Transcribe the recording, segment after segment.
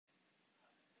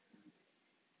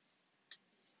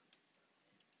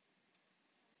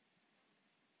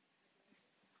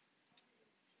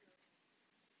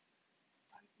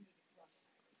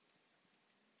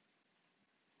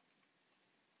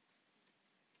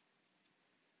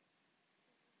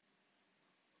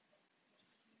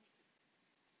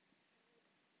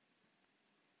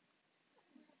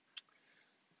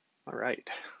All right.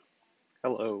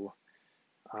 Hello.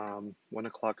 1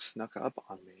 o'clock snuck up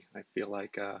on me. I feel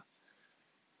like,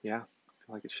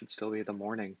 it should still be the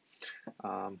morning.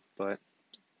 But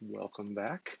welcome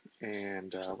back,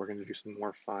 and we're going to do some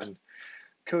more fun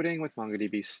coding with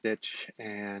MongoDB, Stitch,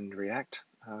 and React,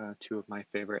 two of my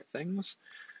favorite things.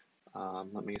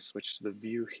 Let me switch to the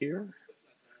view here.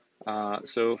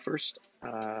 So first,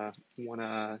 want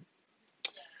to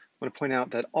point out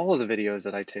that all of the videos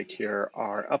that I take here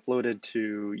are uploaded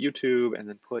to YouTube and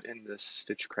then put in this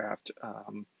StitchCraft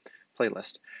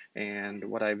playlist. And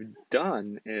what I've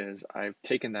done is I've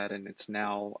taken that and it's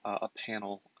now a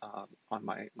panel on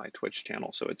my Twitch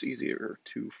channel, so it's easier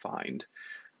to find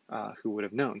who would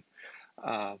have known.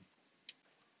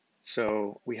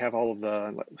 So we have all of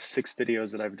the 6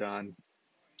 videos that I've done.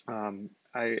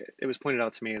 It was pointed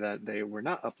out to me that they were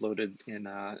not uploaded in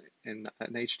an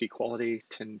HD quality,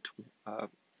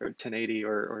 1080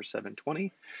 or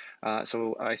 720.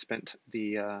 So I spent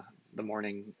the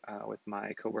morning with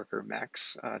my coworker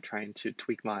Max trying to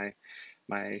tweak my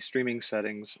streaming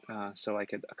settings so I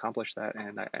could accomplish that,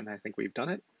 and I think we've done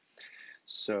it.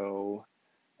 So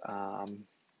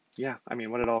yeah, I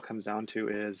mean, what it all comes down to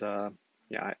is I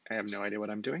have no idea what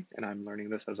I'm doing, and I'm learning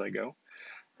this as I go.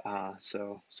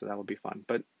 So that will be fun.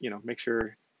 But make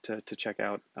sure to check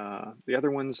out the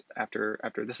other ones after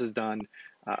this is done.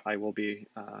 I will be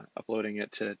uploading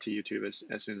it to YouTube as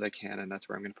soon as I can, and that's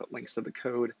where I'm going to put links to the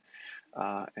code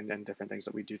and then different things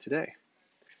that we do today.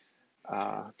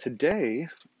 Today,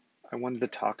 I wanted to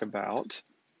talk about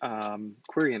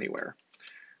QueryAnywhere.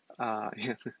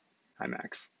 Hi,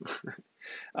 Max.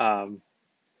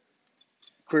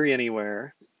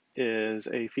 QueryAnywhere is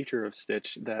a feature of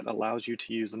Stitch that allows you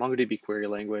to use the MongoDB query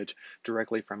language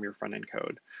directly from your front-end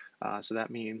code. So that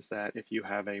means that if you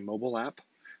have a mobile app,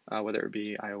 whether it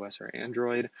be iOS or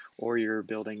Android, or you're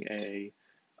building a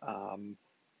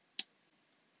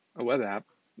web app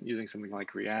using something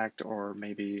like React or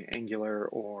maybe Angular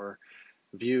or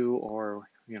Vue or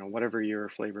whatever your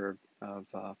flavor of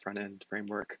front-end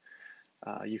framework,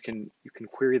 you can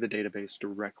query the database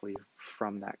directly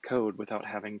from that code without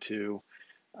having to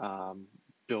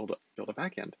build a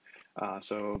backend.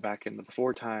 So back in the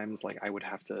before times, like I would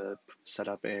have to set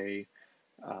up a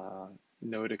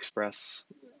Node Express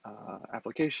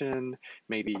application,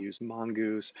 maybe use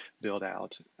Mongoose, build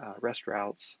out REST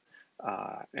routes,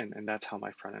 and that's how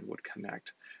my front end would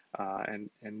connect. And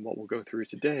what we'll go through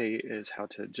today is how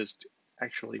to just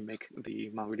actually make the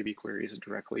MongoDB queries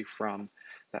directly from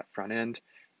that front end,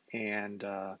 and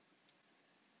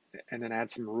then add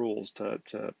some rules to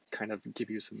kind of give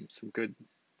you some good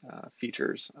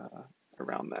features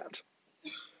around that.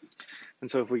 And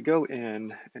so if we go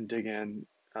in and dig in,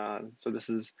 so this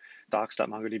is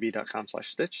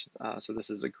docs.mongodb.com/stitch. So this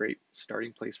is a great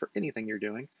starting place for anything you're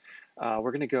doing.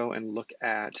 We're going to go and look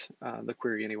at the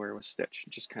QueryAnywhere with Stitch,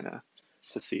 just kind of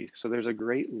to see. So there's a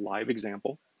great live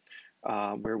example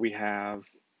where we have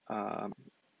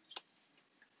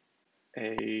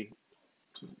a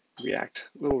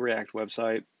little React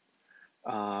website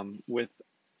with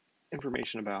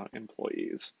information about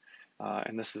employees.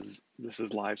 And this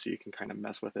is live, so you can kind of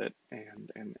mess with it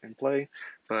and play.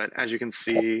 But as you can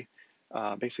see,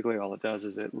 basically all it does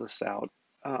is it lists out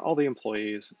all the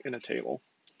employees in a table.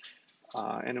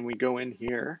 And then we go in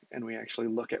here and we actually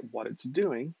look at what it's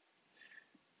doing.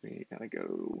 We gotta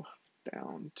go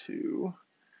down to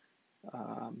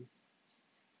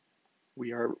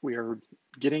we are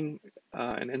getting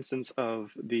an instance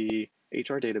of the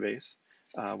HR database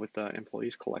with the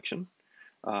employees collection,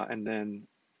 and then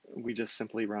we just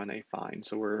simply run a find.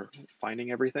 So we're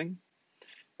finding everything,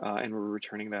 and we're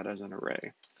returning that as an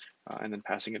array, and then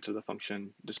passing it to the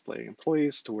function display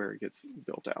employees to where it gets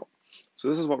built out. So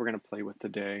this is what we're going to play with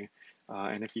today.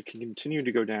 And if you can continue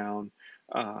to go down,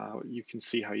 you can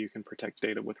see how you can protect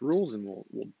data with rules, and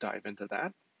we'll dive into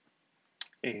that.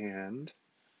 And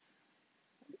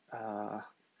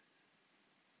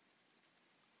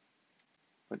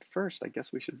but first, I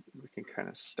guess we can kind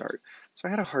of start. So I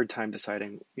had a hard time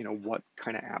deciding, what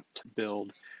kind of app to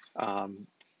build.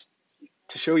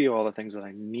 To show you all the things that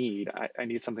I need, I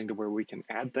need something to where we can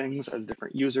add things as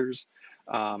different users,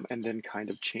 and then kind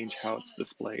of change how it's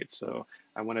displayed. So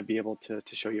I want to be able to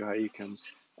show you how you can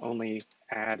only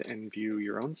add and view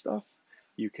your own stuff.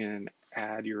 You can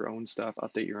add your own stuff,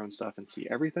 update your own stuff, and see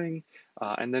everything,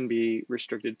 and then be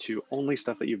restricted to only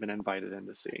stuff that you've been invited in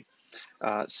to see.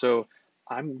 So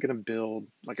I'm going to build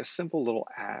like a simple little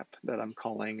app that I'm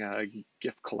calling a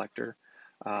GIF collector,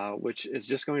 which is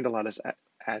just going to allow us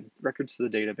add records to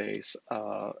the database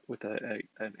with an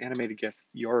animated GIF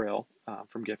URL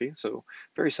from Giphy. So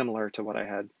very similar to what I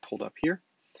had pulled up here.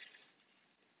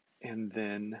 and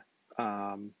then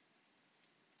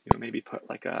maybe put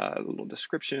like a little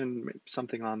description,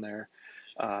 something on there,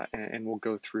 and we'll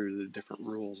go through the different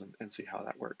rules and see how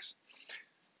that works.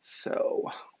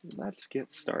 So let's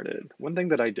get started. One thing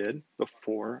that I did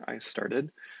before I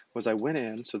started was I went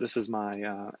in. So this is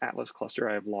my Atlas cluster.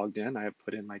 I have logged in. I have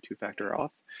put in my two-factor auth,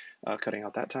 cutting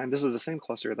out that time. This is the same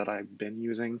cluster that I've been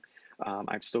using.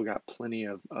 I've still got plenty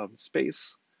of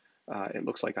space. It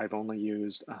looks like I've only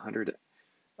used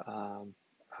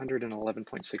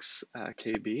 111.6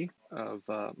 KB of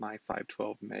my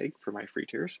 512 meg for my free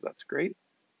tier, so that's great.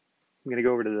 I'm going to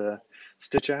go over to the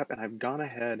Stitch app, and I've gone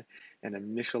ahead and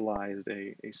initialized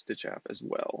a Stitch app as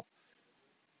well.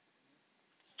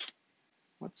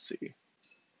 Let's see.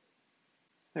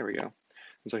 There we go.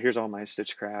 And so here's all my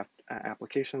StitchCraft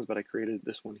applications, but I created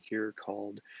this one here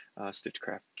called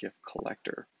StitchCraft GIF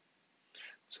Collector.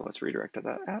 So let's redirect to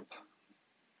that app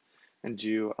and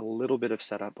do a little bit of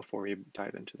setup before we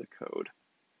dive into the code.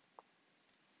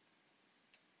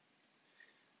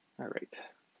 All right.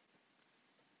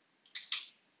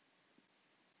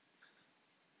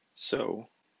 So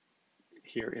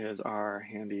here is our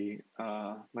handy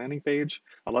landing page.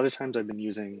 A lot of times I've been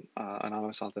using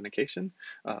anonymous authentication,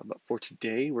 but for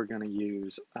today we're going to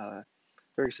use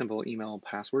very simple email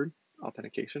password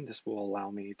authentication. This will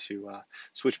allow me to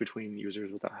switch between users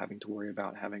without having to worry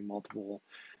about having multiple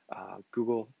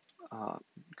Google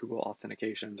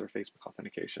authentications or Facebook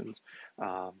authentications.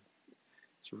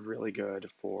 It's really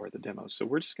good for the demos. So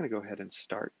we're just going to go ahead and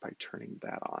start by turning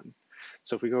that on.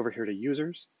 So if we go over here to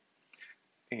users,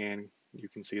 and you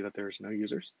can see that there's no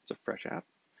users. It's a fresh app.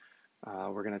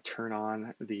 We're going to turn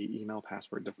on the email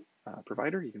password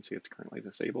provider. You can see it's currently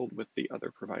disabled with the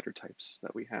other provider types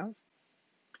that we have.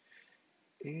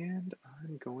 And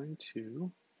I'm going to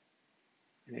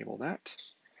enable that.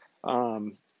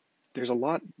 There's a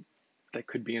lot that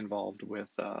could be involved with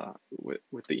the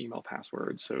email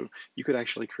password. So you could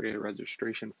actually create a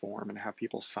registration form and have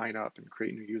people sign up and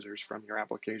create new users from your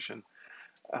application.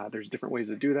 There's different ways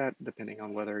to do that depending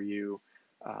on whether you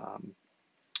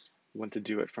want to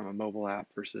do it from a mobile app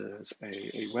versus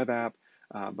a web app.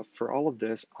 But for all of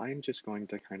this, I'm just going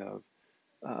to kind of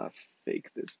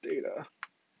fake this data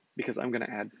because I'm going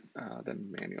to add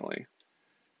them manually.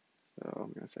 So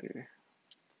I'm going to say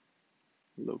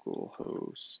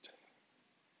localhost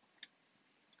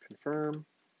confirm,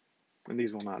 and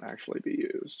these will not actually be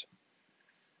used.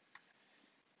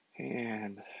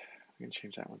 And I'm going to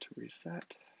change that one to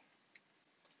reset.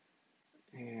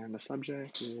 And the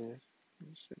subject is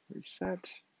reset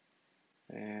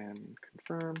and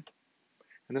confirm.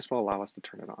 And this will allow us to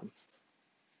turn it on.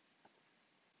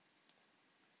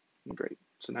 Great.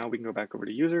 So now we can go back over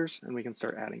to users and we can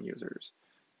start adding users.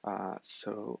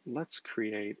 So let's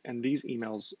create, and these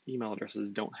email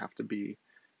addresses don't have to be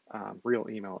real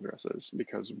email addresses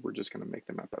because we're just going to make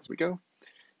them up as we go.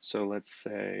 So let's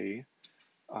say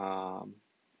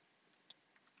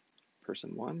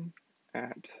person1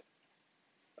 at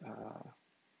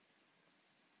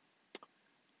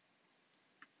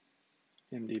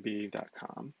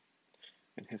mdb.com,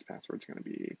 and his password is going to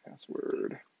be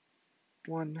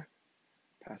password1,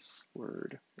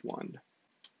 password1.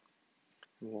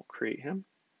 And we'll create him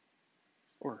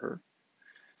or her.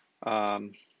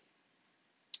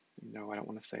 No, I don't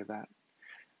want to save that.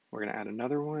 We're going to add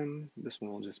another one. This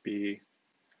one will just be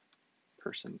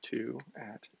person2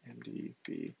 at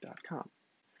mdb.com.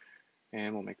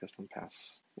 And we'll make this one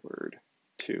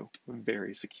password2.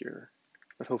 Very secure,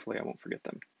 but hopefully I won't forget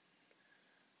them.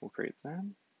 We'll create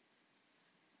them.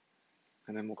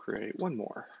 And then we'll create one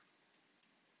more.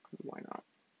 Why not?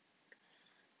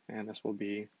 And this will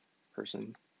be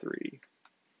person3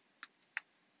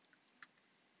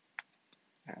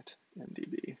 at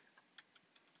mdb.com.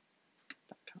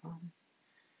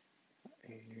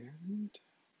 And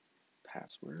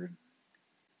password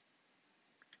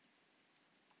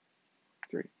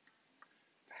 3.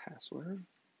 Password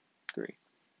 3.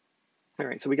 All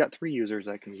right, so we got 3 users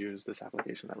that can use this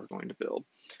application that we're going to build.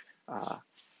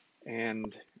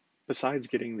 And besides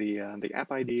getting the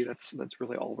app ID, that's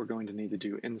really all we're going to need to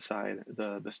do inside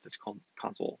the Stitch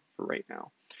console for right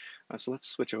now. So let's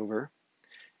switch over.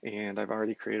 And I've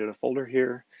already created a folder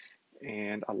here.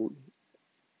 And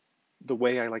the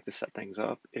way I like to set things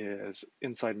up is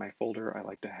inside my folder, I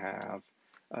like to have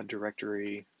a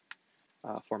directory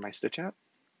for my Stitch app.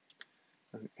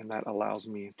 And that allows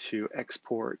me to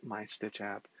export my Stitch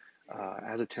app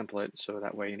as a template, so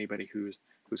that way anybody who's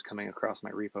coming across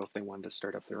my repo, if they wanted to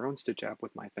start up their own Stitch app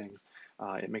with my things,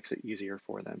 it makes it easier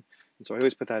for them. And so I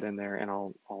always put that in there, and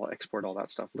I'll export all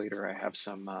that stuff later. I have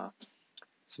some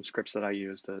scripts that I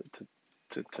use to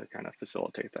to kind of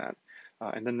facilitate that.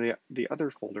 And then the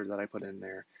other folder that I put in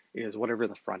there is whatever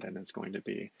the front end is going to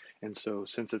be. And so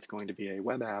since it's going to be a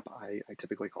web app, I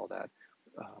typically call that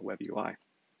web UI.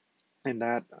 And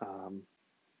that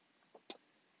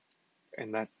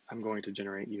I'm going to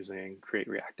generate using create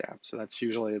React app. So that's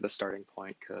usually the starting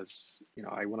point, because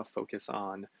I want to focus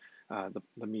on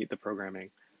the meat, the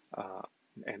programming,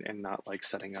 and not like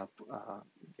setting up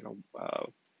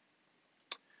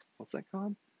what's that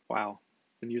called? Wow,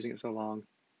 been using it so long.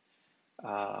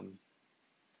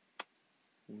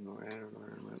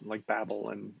 Like Babel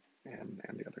and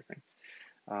the other things.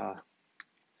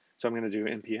 So I'm going to do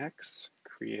npx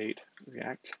create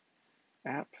React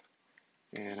app,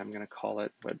 and I'm going to call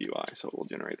it web UI, so it will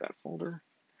generate that folder.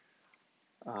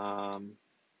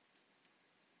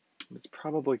 It's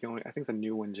probably going, I think the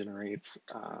new one generates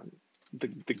the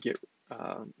Git,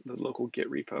 the local Git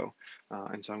repo,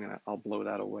 and so I'll blow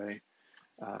that away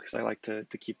because I like to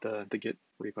keep the Git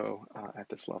repo at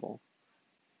this level.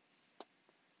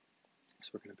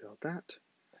 So we're going to build that.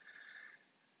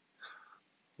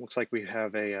 Looks like we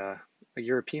have a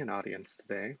European audience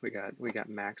today. We got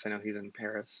Max. I know he's in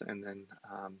Paris, and then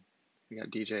we got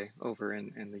DJ over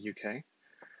in the UK.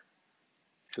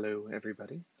 Hello,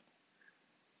 everybody.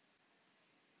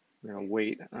 We're gonna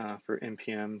wait for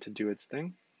npm to do its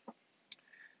thing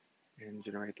and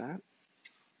generate that.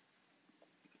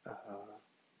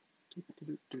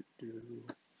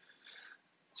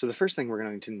 So the first thing we're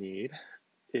going to need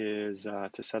is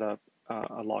to set up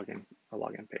a login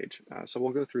page. So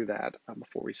we'll go through that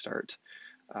before we start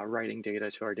writing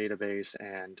data to our database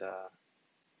and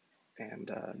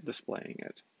displaying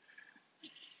it.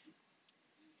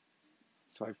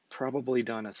 So I've probably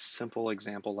done a simple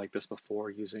example like this before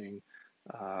using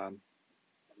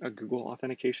a Google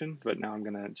authentication, but now I'm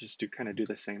gonna just do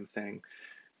the same thing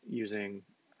using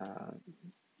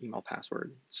email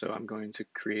password. So I'm going to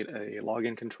create a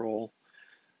login control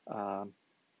and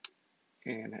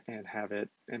have it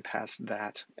and pass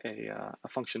that a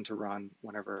function to run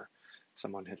whenever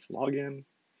someone hits login,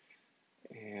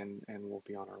 and we'll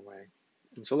be on our way.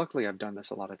 And so luckily I've done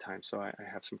this a lot of times, so I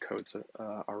have some codes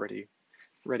already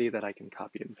ready that I can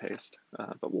copy and paste,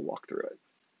 but we'll walk through it.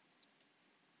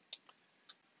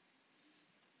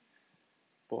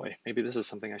 Boy, maybe this is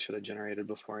something I should have generated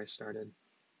before I started.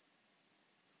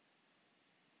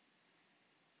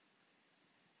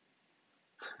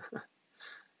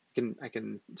 I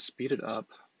can speed it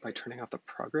up by turning off the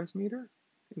progress meter?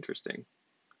 Interesting.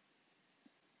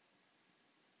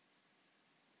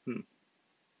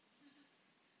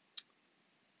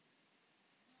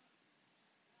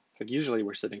 It's like usually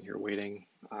we're sitting here waiting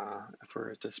for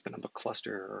it to spin up a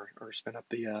cluster or spin up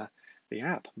the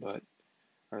app,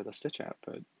 or the Stitch app,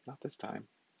 but not this time.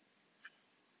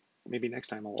 Maybe next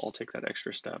time I'll take that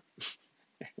extra step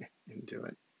and do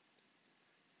it.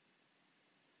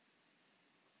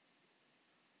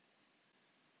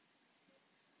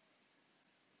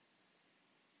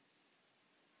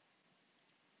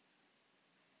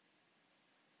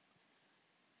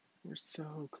 We're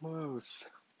so close.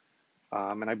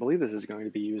 And I believe this is going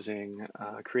to be using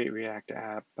Create React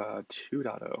App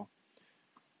 2.0.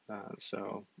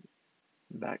 So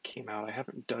that came out. I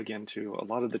haven't dug into a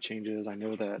lot of the changes. I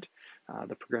know that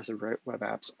the progressive web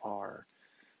apps are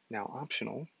now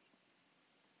optional.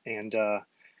 And,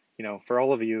 for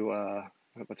all of you,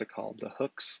 what's it called? The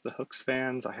hooks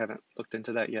fans, I haven't looked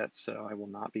into that yet, so I will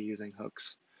not be using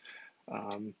hooks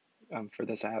for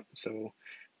this app. So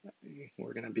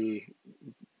we're going to be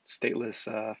stateless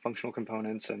functional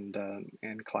components and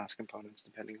class components,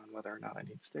 depending on whether or not I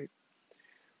need state.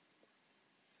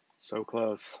 So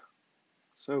close.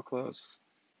 So close.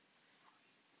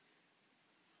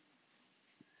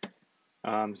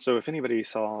 So if anybody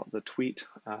saw the tweet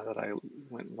that I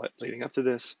went leading up to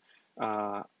this,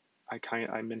 I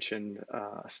mentioned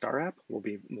a star app. We'll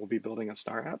be building a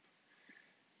star app,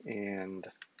 and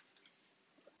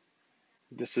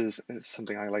this is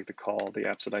something I like to call the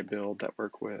apps that I build that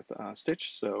work with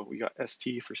Stitch. So we got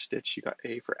ST for Stitch, you got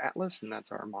A for Atlas, and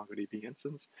that's our MongoDB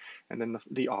instance, and then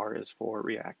the R is for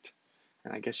React.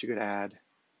 And I guess you could add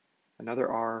another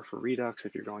R for Redux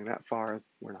if you're going that far.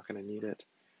 We're not going to need it.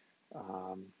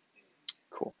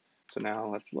 Cool. So now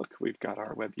let's look. We've got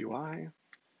our web UI.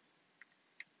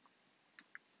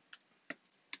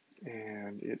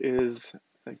 And it is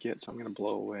a Git, so I'm going to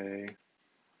blow away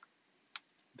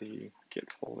the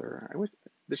Git folder.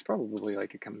 There's probably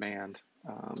like a command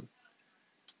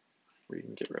where you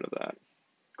can get rid of that.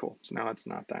 Cool. So now it's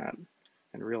not that.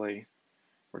 And really,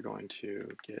 we're going to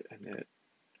git init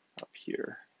up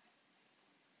here.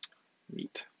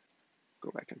 Neat. Go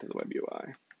back into the web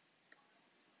UI.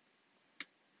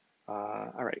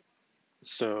 All right,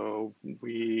 so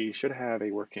we should have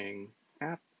a working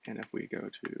app, and if we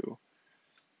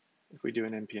do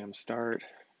an npm start,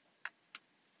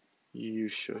 you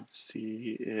should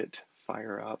see it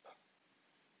fire up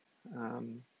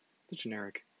the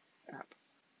generic app.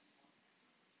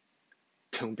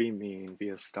 Don't be mean, be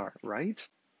a star, right?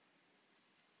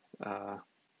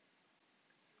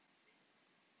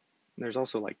 There's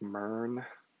also like Mern,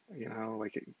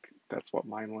 like that's what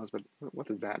mine was, but what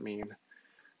does that mean?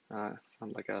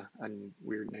 Sounds like a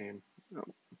weird name.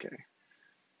 Oh, okay.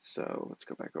 So let's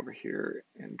go back over here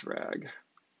and drag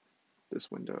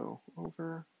this window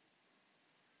over.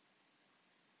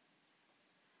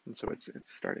 And so it's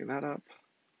starting that up.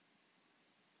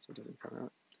 So it doesn't come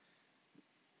out.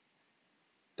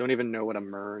 Don't even know what a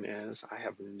Mern is. I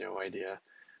have no idea.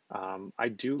 I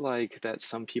do like that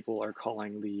some people are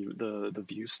calling the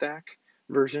view stack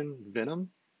version Venom.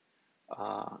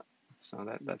 So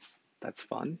that's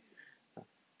fun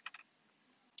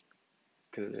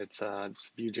because it's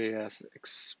Vue.js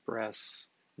Express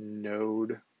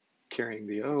Node carrying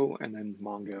the O and then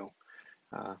Mongo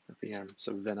at the end.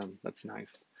 So Venom, that's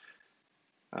nice.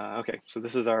 Okay, so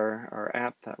this is our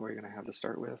app that we're going to have to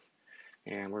start with,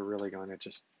 and we're really going to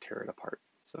just tear it apart.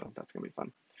 So that's going to be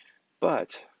fun.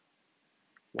 But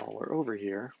while we're over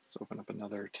here, let's open up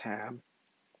another tab.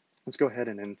 Let's go ahead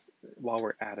and, while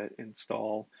we're at it,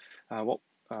 install the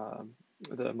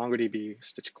MongoDB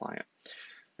Stitch client.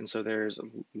 And so there's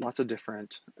lots of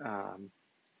different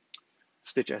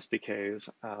Stitch SDKs.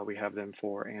 We have them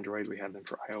for Android, we have them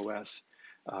for iOS,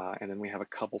 and then we have a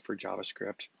couple for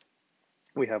JavaScript.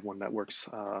 We have one that works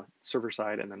server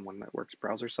side and then one that works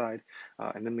browser side.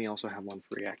 And then we also have one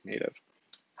for React Native.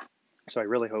 So I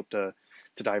really hope to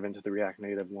dive into the React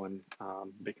Native one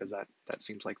because that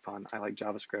seems like fun. I like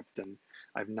JavaScript, and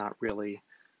I've not really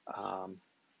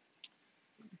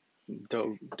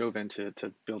dove into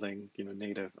building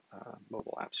native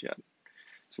mobile apps yet.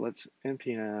 So let's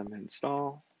npm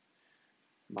install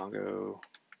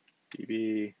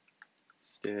MongoDB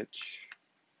Stitch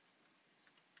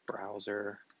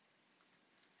browser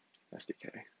SDK.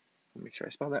 Let me make sure I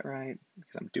spell that right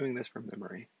because I'm doing this from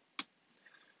memory.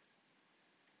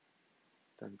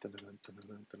 Dun, dun, dun, dun, dun,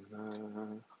 dun, dun,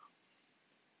 dun.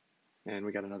 And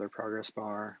we got another progress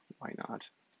bar. Why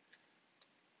not?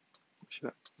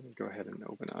 Let me go ahead and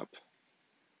open up.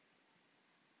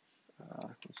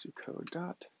 Let's do code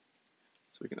dot.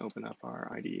 So we can open up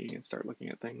our IDE and start looking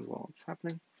at things while it's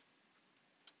happening.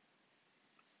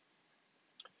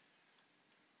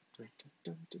 Dun,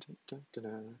 dun, dun, dun,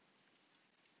 dun.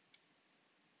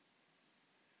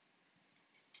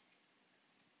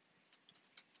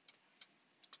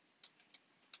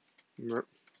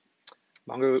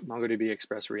 MongoDB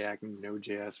Express React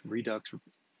Node.js Redux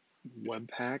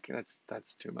Webpack.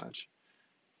 That's too much.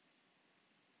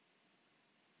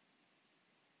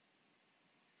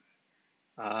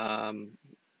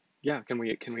 Yeah, can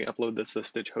we upload this to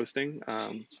Stitch Hosting?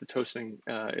 Stitch Hosting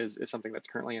is something that's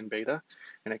currently in beta,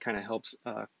 and it kind of helps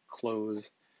close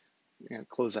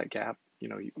that gap.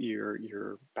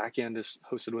 Your backend is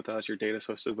hosted with us, your data is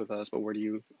hosted with us, but where do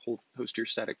you host your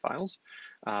static files?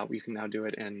 You can now do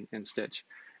it in Stitch.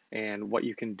 And what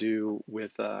you can do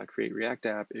with Create React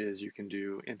App is you can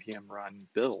do npm run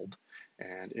build,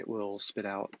 and it will spit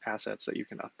out assets that you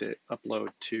can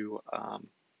upload to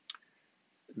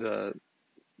the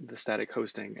static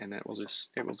hosting, and it will just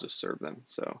serve them.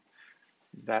 So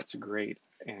that's great.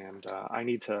 And I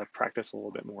need to practice a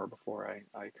little bit more before I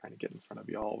kind of get in front of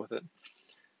y'all with it.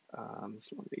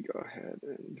 So let me go ahead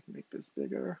and make this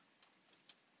bigger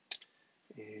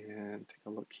and take a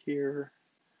look here.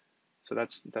 So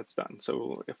that's done.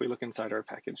 So if we look inside our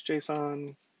package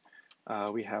JSON,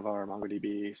 we have our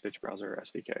MongoDB Stitch Browser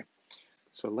SDK.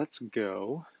 So let's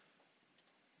go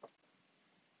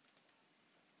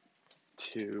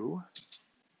to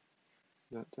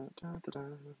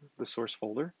the source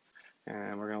folder,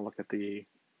 and we're going to look at the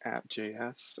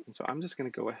app.js. And so I'm just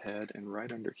going to go ahead and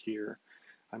right under here,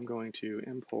 I'm going to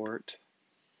import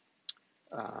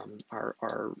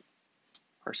our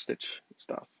Stitch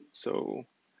stuff. So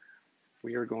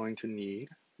we are going to need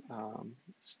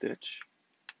Stitch,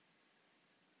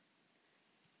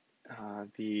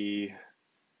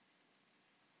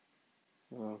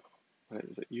 what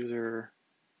is it, user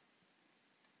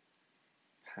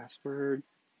password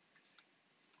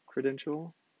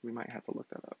credential. We might have to look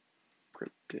that up.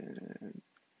 Credential.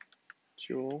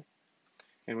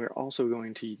 And we're also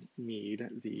going to need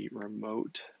the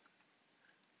remote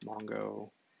Mongo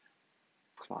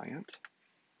client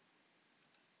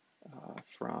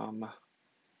from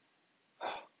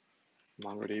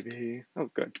MongoDB. Oh,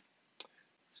 good.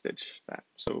 stitch that.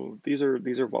 So these are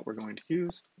what we're going to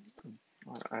use.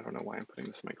 I don't know why I'm putting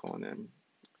the semicolon in.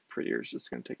 Prettier is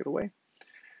just going to take it away.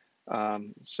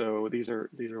 So these are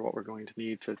what we're going to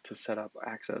need to set up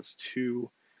access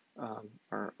to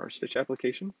our Stitch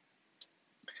application.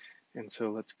 And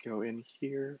so let's go in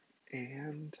here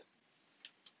and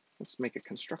let's make a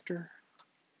constructor.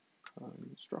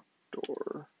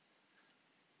 Constructor,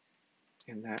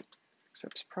 and that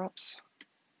accepts props.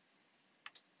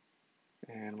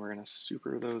 And we're going to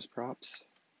super those props.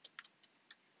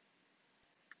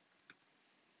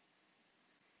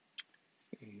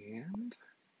 And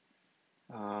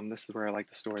this is where I like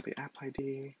to store the app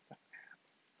ID. App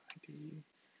ID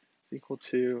is equal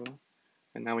to,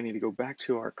 and now we need to go back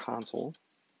to our console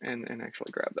and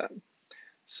actually grab that.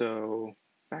 So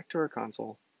back to our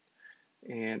console,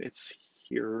 and it's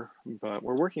here, but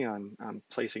we're working on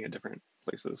placing it different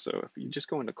places. So if you just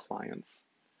go into clients,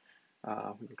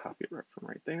 we can copy it right from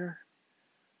right there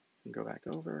and go back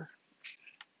over.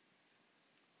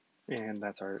 And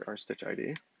that's our Stitch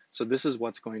ID. So this is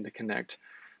what's going to connect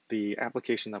the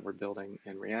application that we're building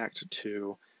in React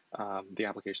to the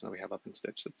application that we have up in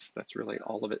Stitch. That's really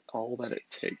all of it, all that it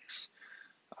takes.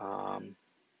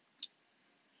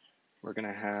 We're going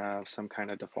to have some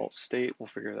kind of default state. We'll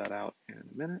figure that out in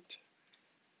a minute.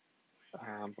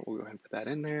 But we'll go ahead and put that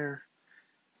in there.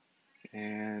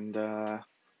 And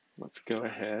let's go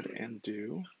ahead and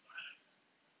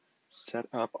set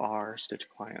up our Stitch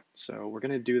client. So we're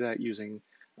going to do that using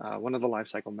one of the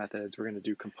lifecycle methods. We're going to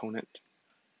do component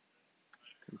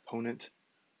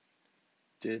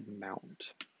did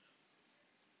mount.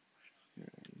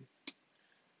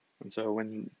 And so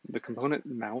when the component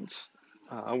mounts,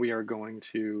 we are going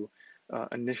to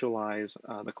initialize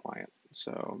the client.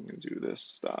 So I'm going to do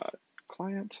this dot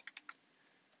client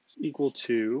is equal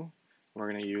to, we're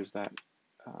going to use that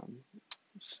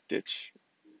stitch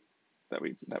that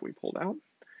we pulled out,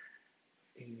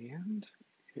 and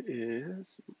it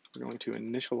is, we're going to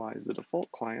initialize the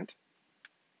default client,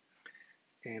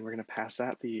 and we're going to pass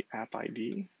that the app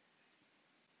ID.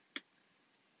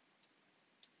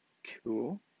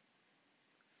 Cool.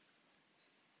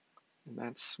 And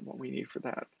that's what we need for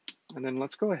that. And then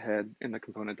let's go ahead in the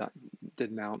component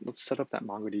did mount. Let's set up that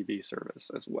MongoDB service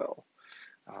as well.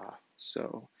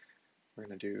 So we're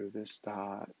going to do this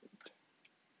dot,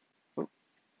 oh,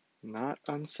 not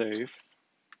unsafe,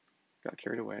 got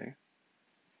carried away.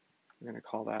 We're going to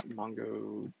call that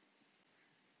Mongo.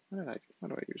 What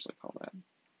do I usually call that?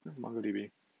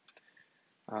 MongoDB.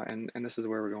 And this is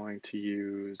where we're going to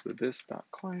use the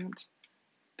this.client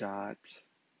dot.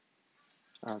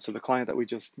 So the client that we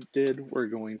just did, we're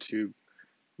going to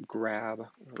grab,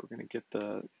 we're going to get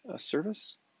the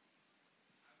service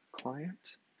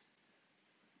client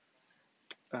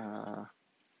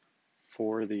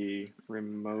for the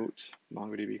remote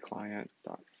MongoDB client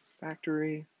dot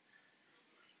factory.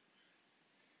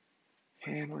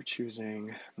 And we're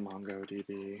choosing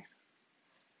MongoDB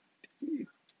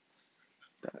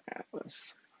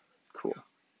 .atlas. Cool.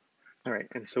 All right,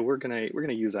 and so we're gonna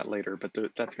use that later, but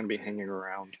that's gonna be hanging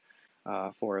around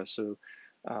for us. So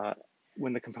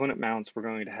when the component mounts, we're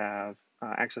going to have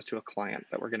access to a client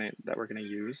that we're gonna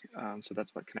use. So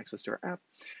that's what connects us to our app.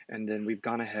 And then we've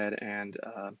gone ahead and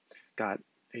got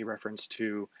a reference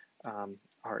to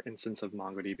our instance of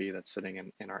MongoDB that's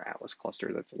sitting in our Atlas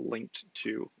cluster that's linked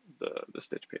to the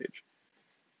Stitch page.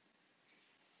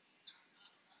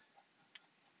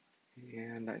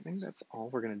 And I think that's all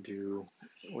we're going to do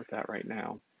with that right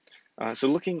now. So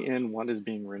looking in what is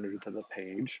being rendered to the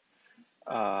page,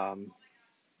 go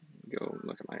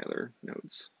look at my other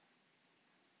nodes.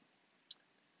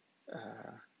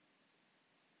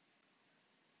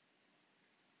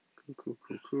 Cool.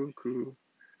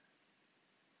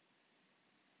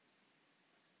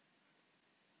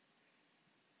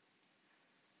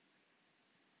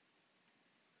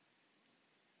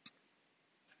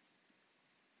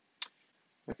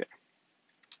 Okay.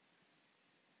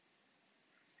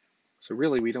 So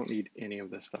really, we don't need any of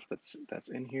this stuff that's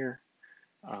in here.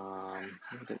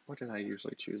 What did I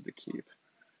usually choose to keep?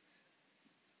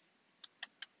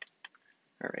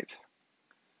 All right.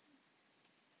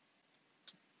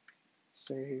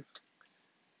 Save.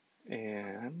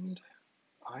 And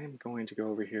I'm going to go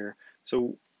over here.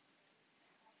 So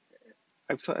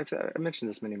I've mentioned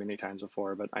this many times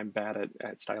before, but I'm bad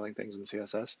at styling things in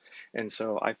CSS. And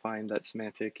so I find that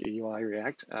semantic UI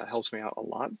React helps me out a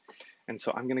lot. And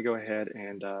so I'm going to go ahead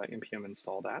and npm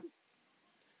install that.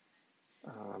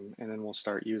 And then we'll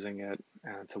start using it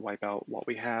to wipe out what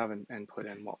we have and put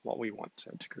in what we want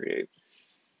to create.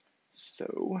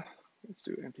 So let's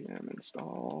do npm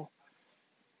install.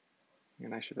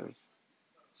 And I should have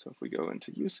So if we go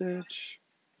into usage,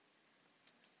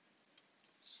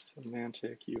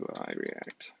 semantic UI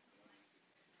React.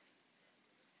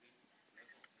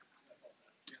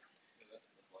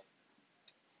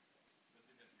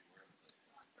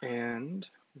 And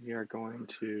we are going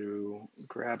to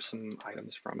grab some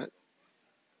items from it.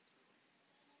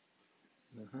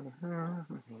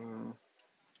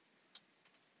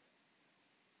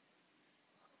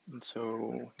 And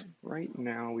so right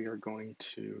now we are going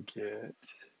to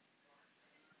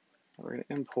we're going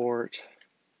to import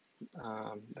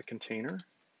the container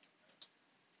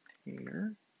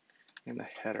and the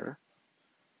header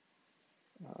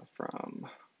from,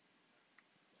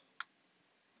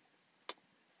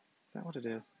 is that what it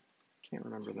is? Can't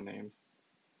remember the name.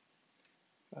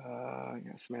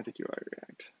 Yeah, semantic UI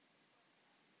React.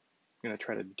 I'm going to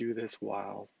try to do this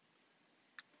while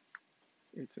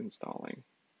it's installing.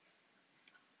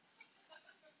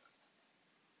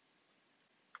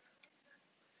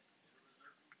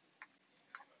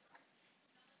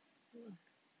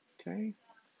 Okay.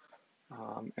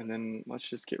 And then let's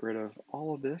just get rid of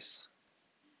all of this,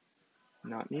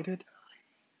 not needed.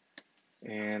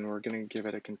 And we're going to give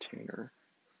it a container.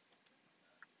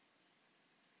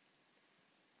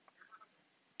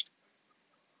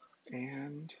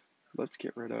 And let's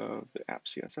get rid of the app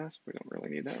CSS. We don't really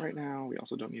need that right now. We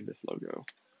also don't need this logo.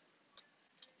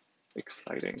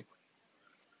 Exciting.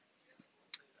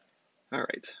 All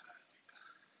right.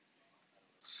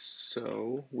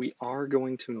 So we are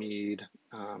going to need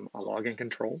a login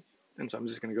control. And so I'm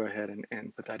just going to go ahead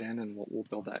and put that in, and we'll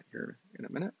build that here in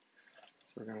a minute.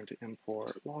 So we're going to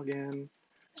import login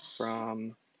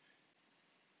from,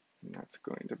 and that's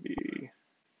going to be,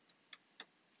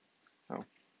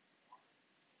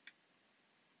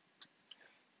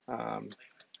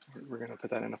 we're going to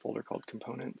put that in a folder called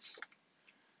components,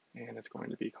 and it's going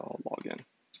to be called login.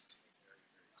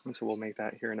 And so we'll make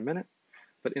that here in a minute.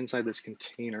 But inside this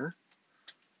container,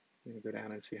 I'm going to go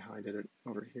down and see how I did it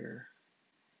over here,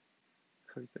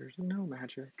 because there's no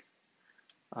magic.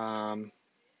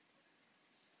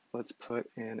 Let's put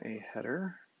in a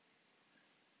header.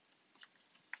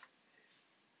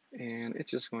 And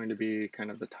it's just going to be kind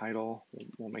of the title.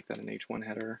 We'll make that an H1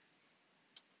 header.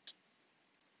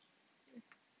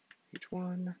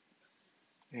 H1.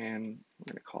 And we're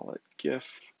going to call it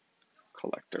GIF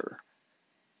collector.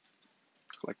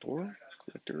 Collector.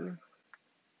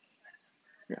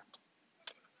 Yeah.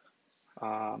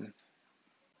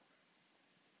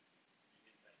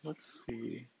 Let's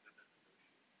see.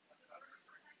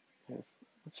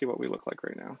 Let's see what we look like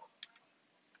right now.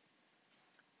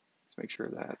 Let's make sure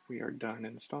that we are done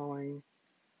installing.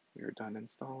 We are done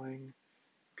installing.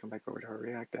 Come back over to our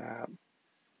React app.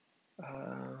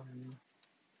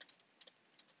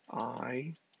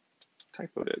 I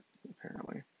typoed it,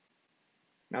 apparently.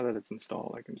 Now that it's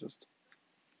installed, I can just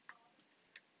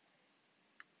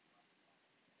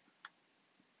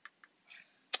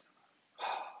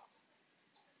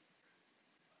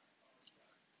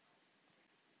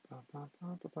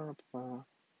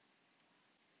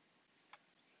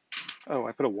oh,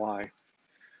 I put a Y.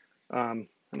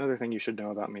 Another thing you should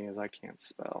know about me is I can't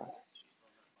spell.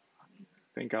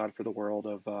 Thank God for the world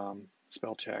of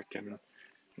spell check and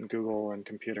Google and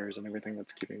computers and everything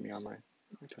that's keeping me on my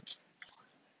toes.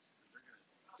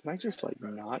 Did I just like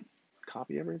not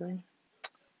copy everything?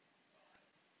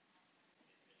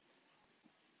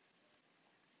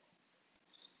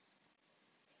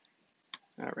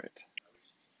 All right,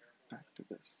 back to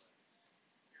this.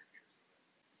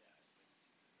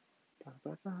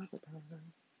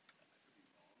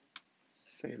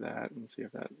 Save that and see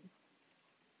if that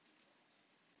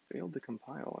failed to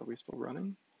compile. Are we still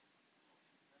running?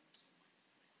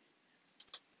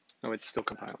 Oh, it's still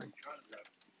compiling.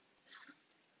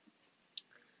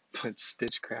 But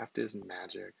StitchCraft is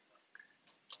magic.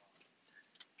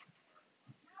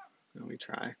 Let me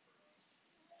try.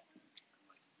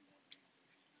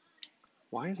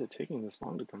 Why is it taking this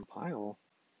long to compile?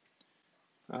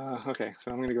 Okay,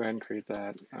 so I'm going to go ahead and create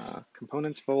that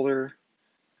components folder,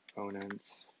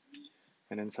 components,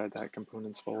 and inside that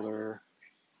components folder,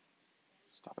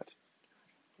 stop it.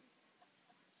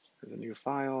 There's a new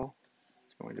file.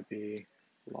 It's going to be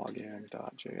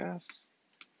login.js.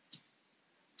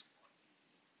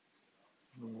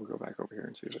 And we'll go back over here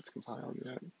and see if it's compiled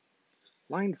yet.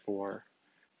 Line 4.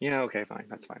 Yeah, okay, fine.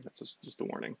 That's fine. That's just a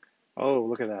warning. Oh,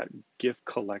 look at that. GIF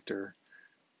collector.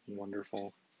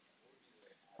 Wonderful.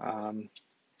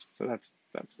 So that's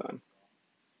done.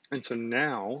 And so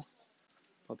now,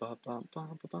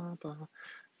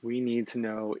 we need to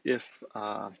know if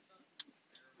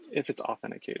it's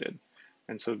authenticated.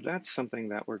 And so that's something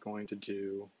that we're going to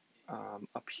do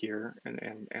up here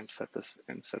and set this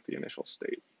and set the initial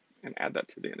state and add that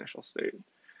to the initial state.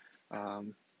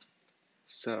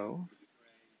 So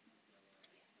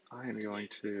I am going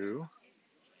to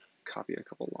copy a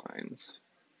couple lines.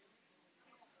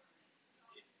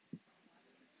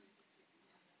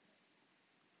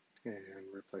 And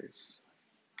replace.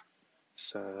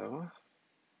 So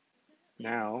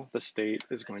now the state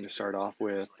is going to start off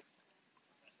with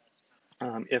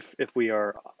if we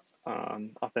are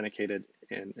authenticated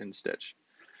in Stitch.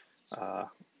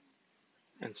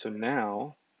 And so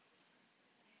now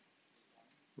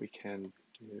we can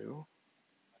do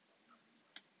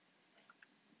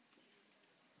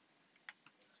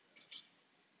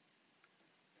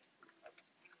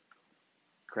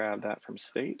grab that from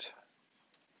state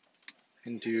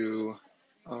and do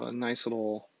a nice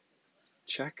little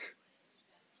check.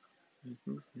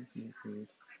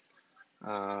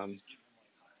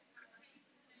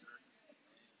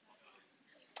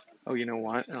 Oh, you know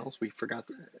what else? We forgot.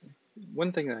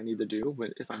 One thing that I need to do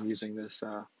if I'm using this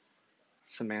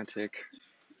semantic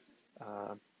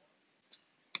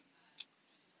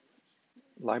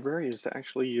library is to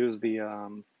actually use the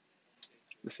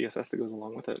CSS that goes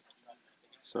along with it.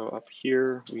 So up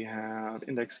here we have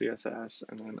index CSS,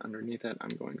 and then underneath it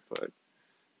I'm going to put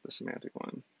the semantic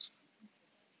one.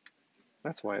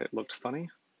 That's why it looked funny.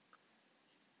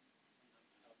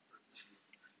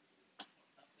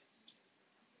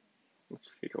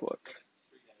 Let's take a look.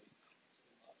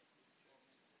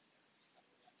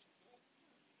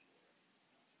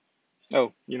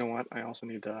 Oh, you know what? I also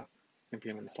need to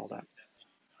npm install that.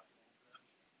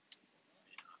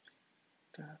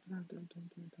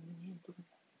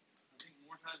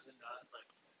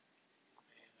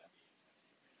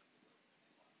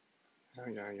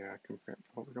 Yeah,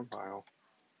 compile.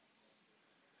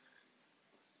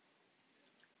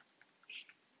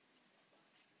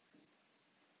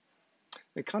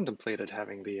 I contemplated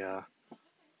having the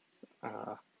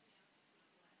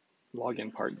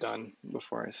login part done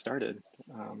before I started.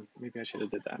 Maybe I should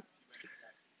have did that.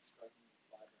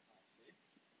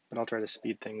 But I'll try to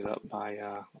speed things up by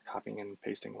copying and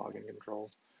pasting login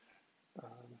controls.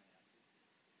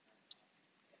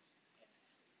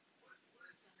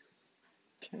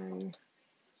 Okay.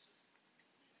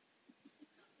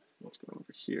 Let's go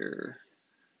over here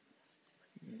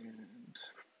and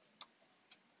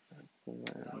pull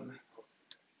in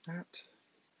that.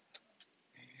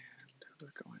 And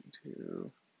we're going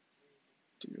to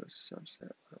do a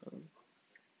subset of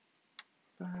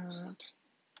that.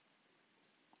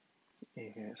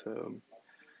 And so,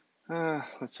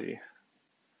 let's see.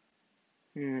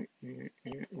 We're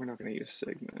not going to use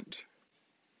segment.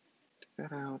 Take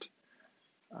that out.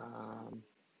 So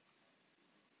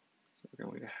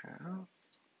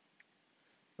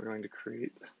we're going to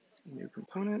create a new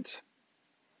component,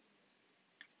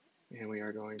 and we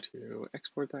are going to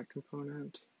export that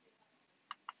component.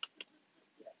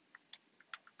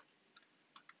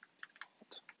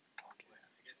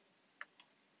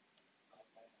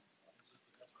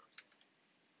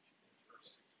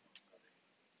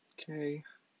 Okay,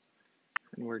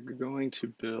 and we're going to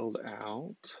build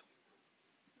out.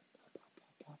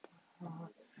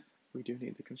 We do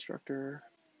need the constructor.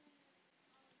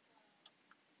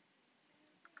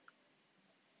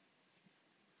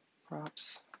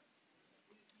 Props.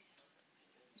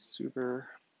 Super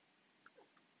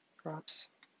props.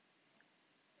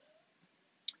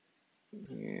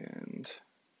 And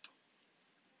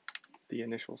the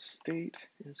initial state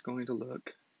is going to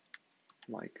look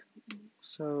like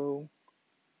so.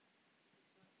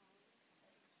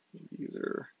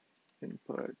 User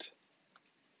input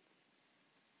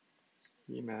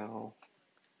email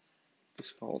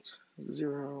default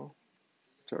 0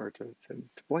 to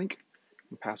blank.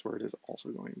 The password is also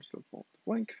going to default to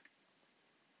blank.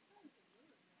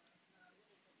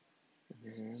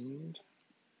 And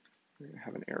we're going to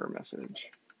have an error message.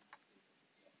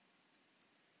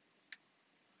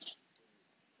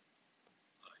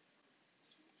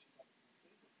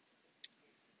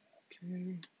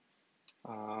 Okay.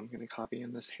 I'm going to copy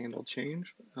in this handle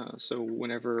change. So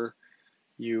whenever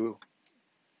you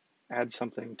add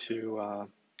something to,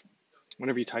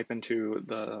 whenever you type into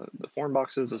the form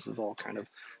boxes, this is all kind of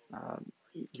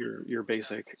your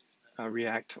basic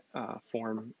React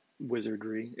form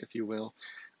wizardry, if you will.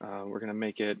 We're going to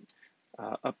make it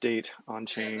update on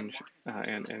change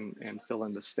and fill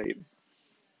in the state.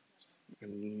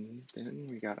 And then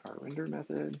we got our render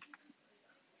method.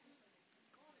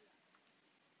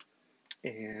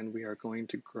 And we are going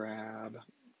to grab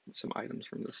some items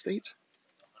from the state.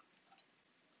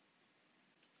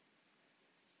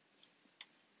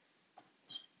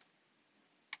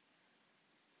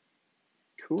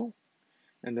 cool.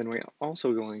 And then we're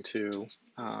also going to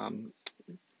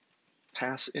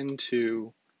pass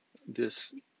into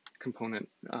this component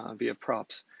via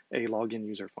props a login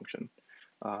user function.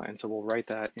 And so we'll write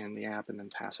that in the app and then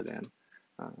pass it in.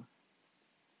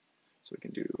 So we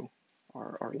can do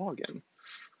our login.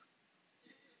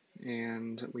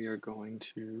 And we are going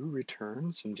to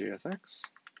return some JSX.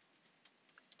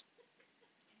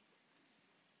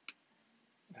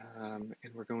 And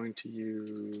we're going to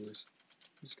use,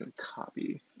 I'm just going to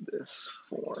copy this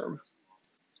form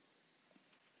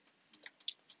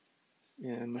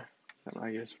in, that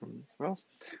I guess from somewhere else.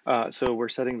 So we're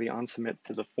setting the onSubmit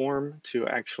to the form to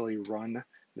actually run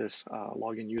this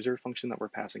login user function that we're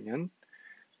passing in.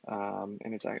 And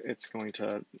it's going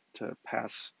to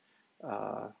pass,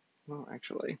 well,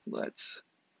 actually, let's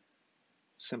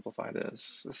simplify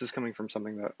this. This is coming from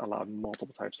something that allowed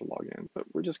multiple types of login, but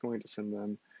we're just going to send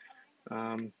them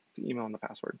the email and the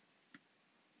password.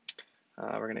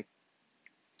 We're going to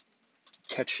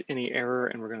catch any error,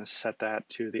 and we're going to set that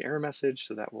to the error message,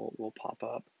 so that will pop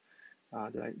up.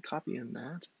 Did I copy in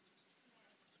that?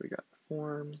 So we got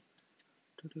form.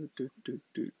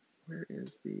 Where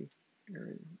is the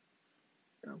error?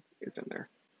 Oh, it's in there.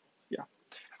 Yeah.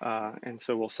 And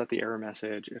so we'll set the error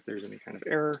message if there's any kind of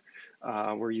error.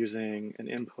 We're using an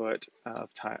input of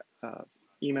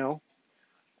email.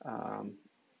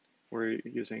 We're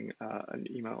using an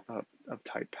email of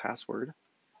type password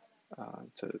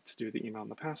to do the email and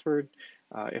the password.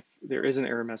 If there is an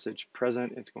error message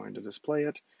present, it's going to display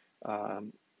it.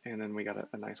 And then we got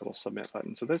a nice little submit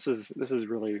button. So this is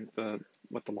really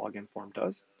what the login form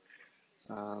does.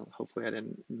 Hopefully I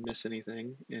didn't miss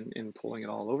anything in pulling it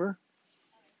all over.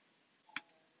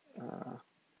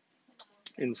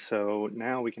 And so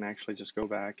now we can actually just go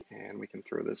back and we can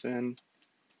throw this in,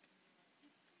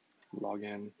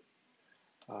 login,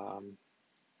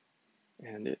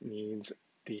 and it needs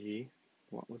the,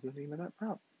 what was the name of that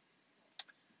prop?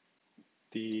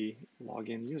 The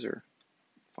login user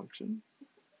function.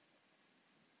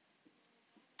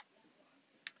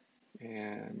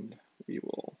 And we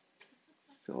will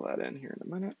fill that in here in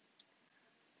a minute.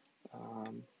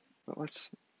 But let's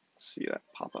see that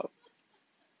pop up.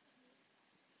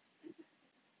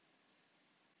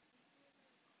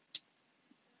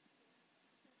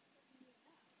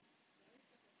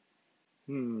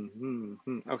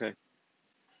 Okay.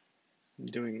 I'm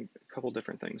doing a couple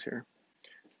different things here.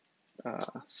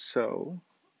 So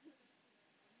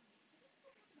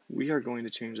we are going to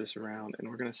change this around, and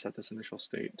we're going to set this initial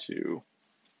state to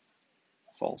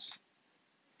false,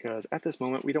 because at this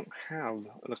moment we don't have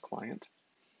the client,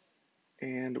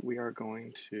 and we are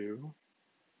going to,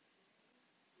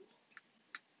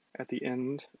 at the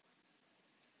end,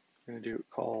 we're going to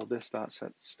call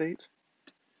this.setState,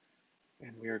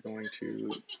 and we are going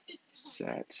to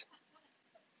set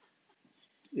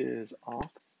is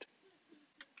auth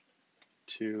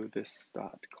to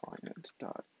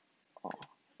this.client.auth.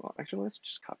 Well, actually, let's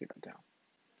just copy that down.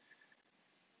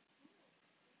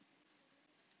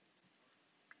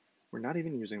 We're not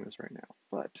even using this right now,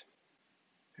 but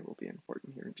it will be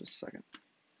important here in just a second.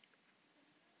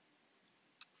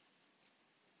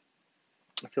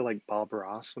 I feel like Bob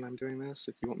Ross when I'm doing this.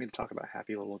 If you want me to talk about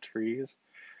happy little trees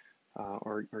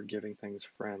or giving things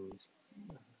friends,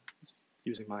 just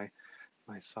using my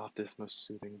softest, most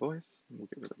soothing voice. We'll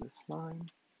get rid of this line.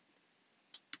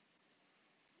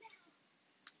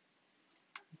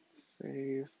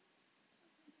 Save.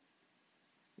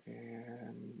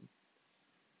 And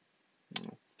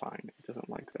fine, it doesn't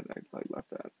like that I left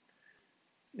that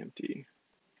empty.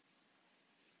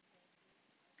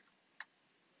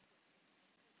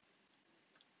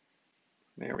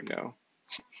 There we go.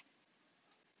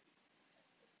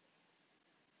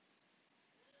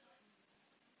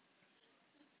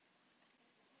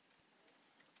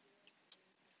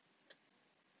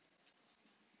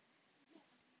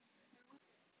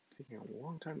 Taking a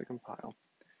long time to compile.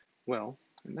 Well,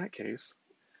 in that case,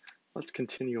 let's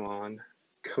continue on.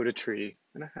 Code a tree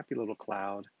and a happy little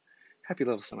cloud. Happy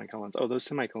little semicolons. Oh, those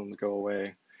semicolons go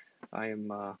away. I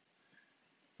am,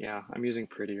 yeah, I'm using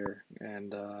prettier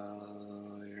and,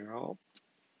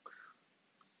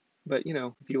 but you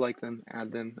know, if you like them,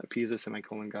 add them. Appease the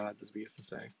semicolon gods, as we used to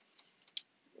say.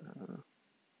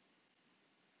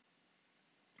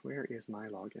 Where is my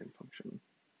login function?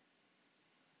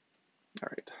 All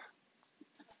right.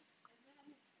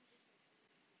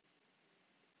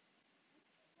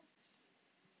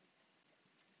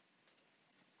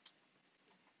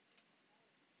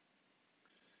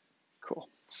 Cool.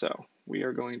 So we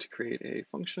are going to create a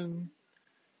function,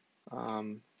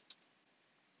 and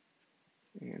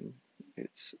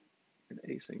it's an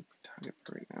async it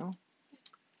right now.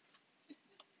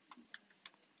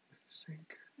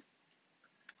 Sync.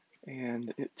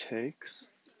 And it takes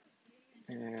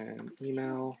an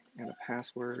email and a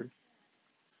password.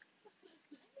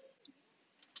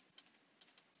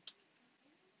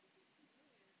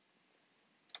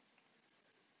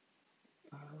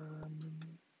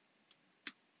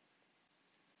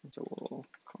 So we'll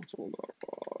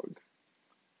console.log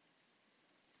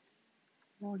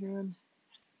login.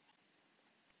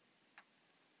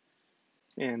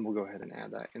 And we'll go ahead and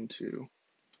add that into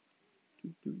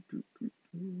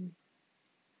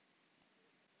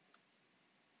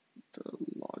the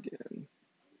login.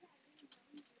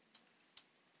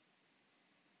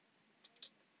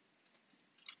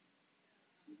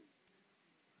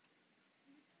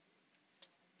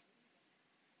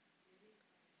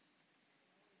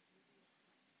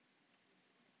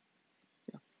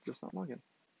 Yeah, just not login.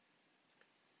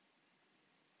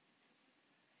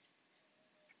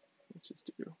 Let's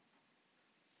just do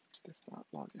this not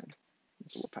login.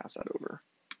 So we'll pass that over.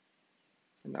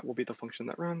 And that will be the function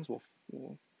that runs. We'll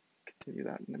continue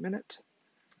that in a minute.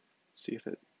 See if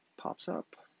it pops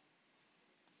up.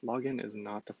 Login is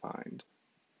not defined.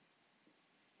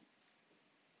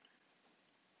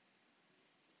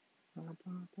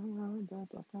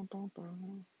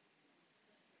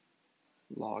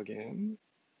 Login.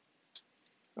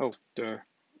 Oh, duh.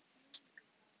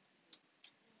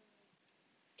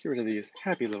 Get rid of these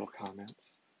happy little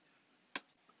comments.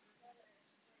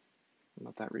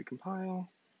 Let that recompile.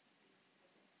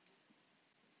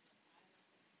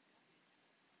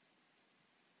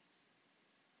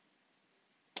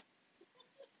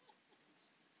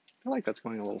 I like that's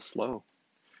going a little slow.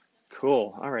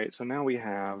 Cool. All right, so now we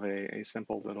have a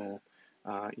simple little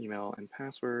email and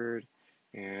password.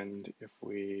 And if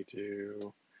we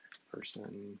do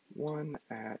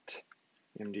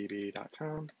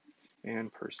person1@mdb.com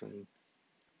and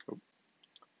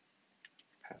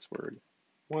password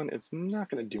 1, it's not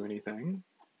going to do anything.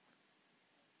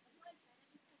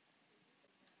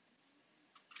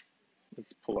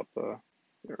 Let's pull up the,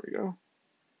 there we go.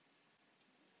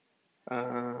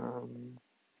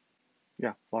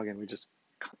 Yeah, login, we just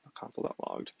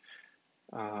console.logged.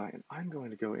 And I'm going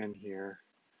to go in here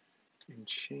and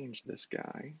change this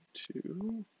guy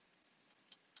to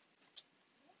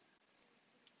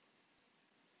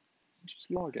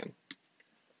just login.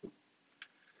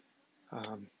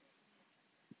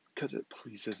 Because it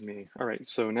pleases me. All right,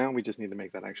 so now we just need to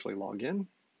make that actually log in.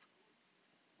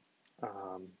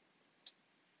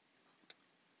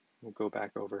 We'll go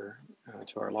back over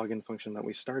to our login function that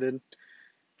we started,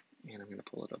 and I'm going to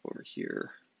pull it up over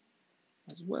here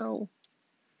as well.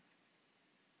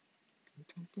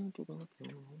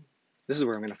 This is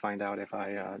where I'm going to find out if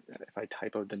I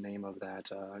typoed the name of that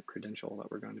credential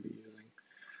that we're going to be using.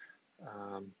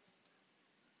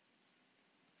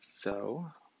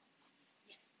 So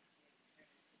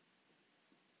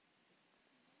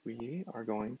we are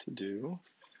going to do,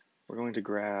 we're going to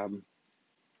grab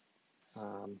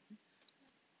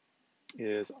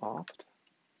is opt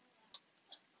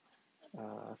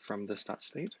from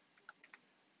this.state,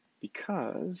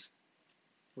 because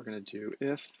we're going to do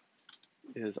if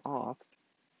is opt,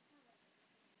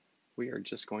 we are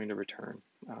just going to return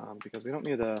because we don't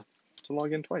need to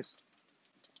log in twice.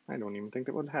 I don't even think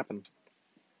that would happen.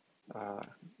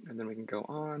 And then we can go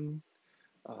on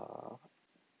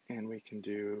and we can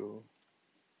do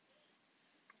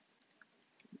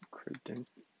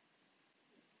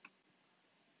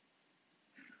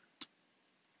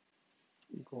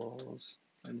equals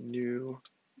a new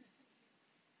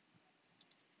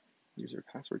user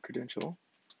password credential.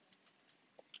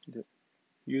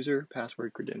 User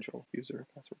password credential. User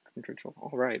password credential.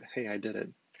 All right. Hey, I did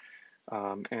it.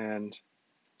 And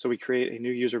so we create a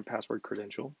new user password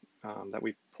credential that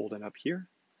we pulled in up here,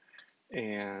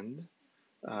 and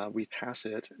we pass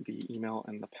it the email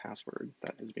and the password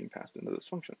that is being passed into this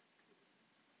function.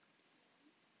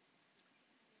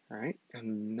 All right,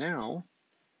 and now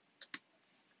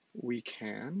we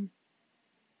can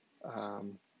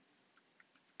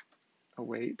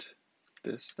await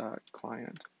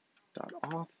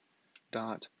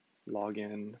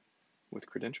this.client.auth.login with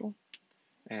credential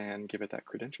and give it that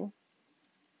credential.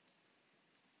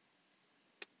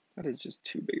 That is just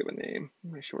too big of a name.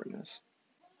 Let me shorten this.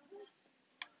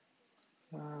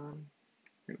 I'm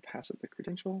going to pass it the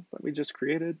credential that we just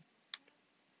created.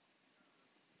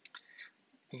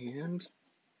 And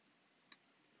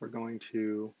we're going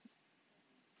to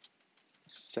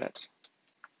set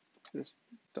this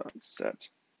 .set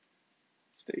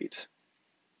state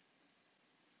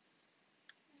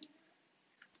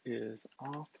is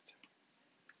opt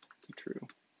to true.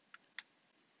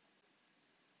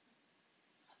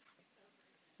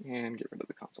 and get rid of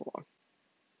the console log.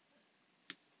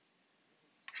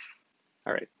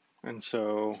 All right, and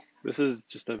so this is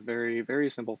just a very, very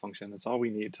simple function. That's all we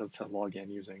need to log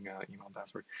in using email and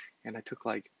password. And I took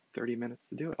like 30 minutes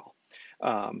to do it all.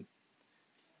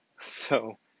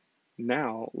 So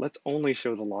now let's only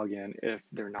show the login if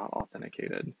they're not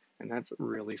authenticated. And that's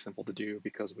really simple to do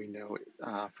because we know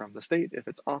from the state if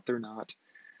it's auth or not.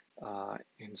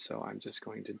 And so I'm just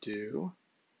going to do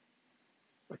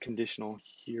a conditional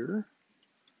here.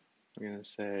 I'm going to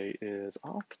say is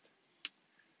auth.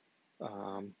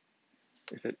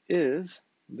 If it is,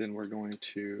 then we're going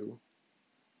to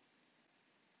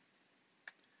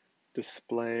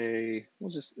display,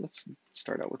 let's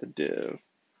start out with a div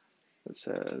that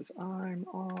says I'm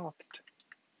auth.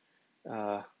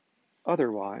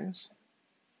 Otherwise,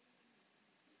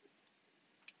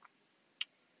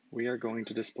 we are going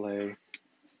to display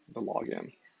the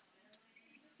login.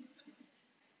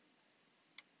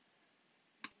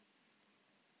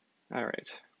 All right.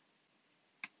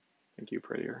 Thank you,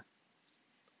 Prettier.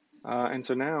 And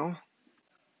so now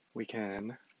we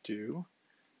can do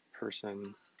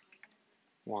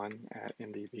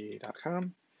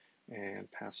person1@mdb.com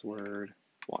and password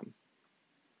 1.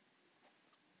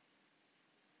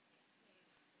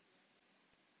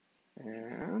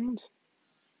 And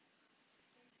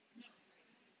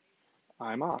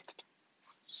I'm auth.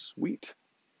 Sweet.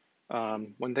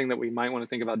 One thing that we might want to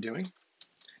think about doing,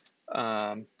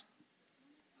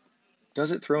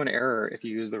 does it throw an error if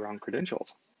you use the wrong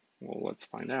credentials? Well, let's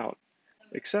find out.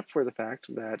 Except for the fact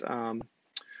that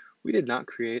we did not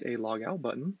create a log out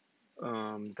button.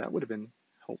 That would have been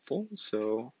helpful.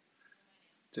 So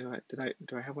do I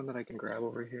have one that I can grab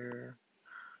over here?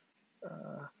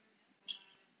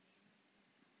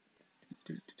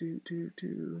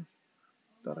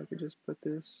 Thought I could just put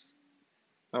this.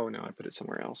 Oh no, I put it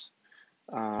somewhere else.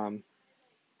 So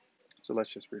let's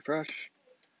just refresh.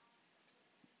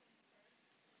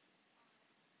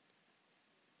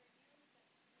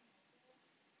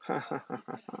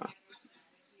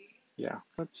 Yeah,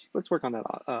 let's work on that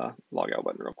log out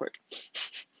button real quick.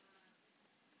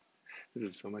 This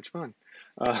is so much fun.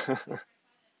 Oh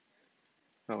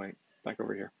wait, back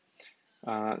over here.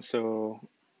 So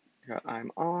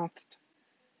I'm authed,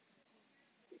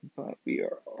 but we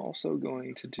are also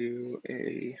going to do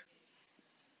a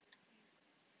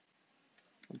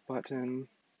button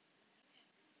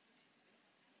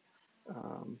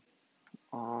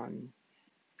on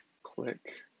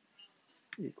click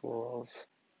equals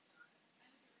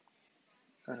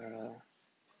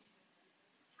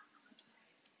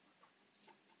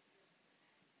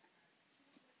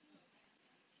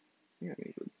yeah,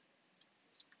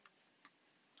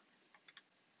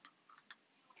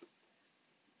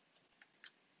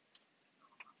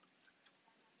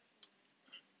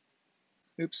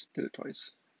 oops, did it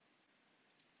twice.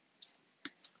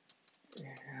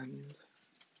 And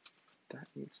that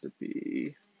needs to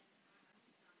be,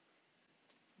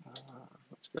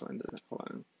 let's go into, hold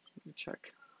on, let me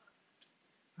check.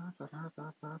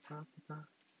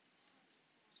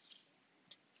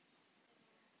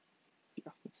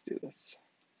 Yeah, let's do this.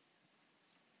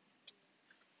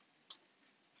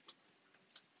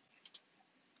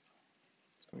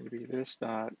 It's going to be this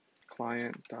dot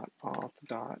client dot auth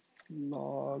dot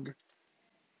log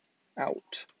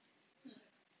out.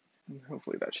 And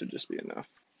hopefully that should just be enough.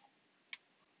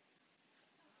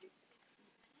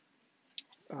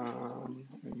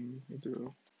 And we'll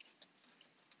do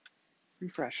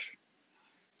refresh.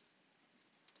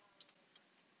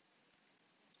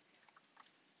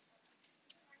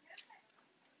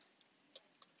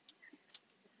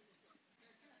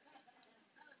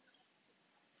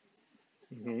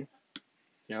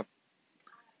 Yep.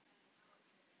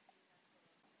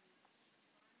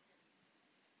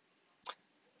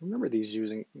 Remember these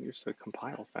used to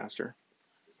compile faster.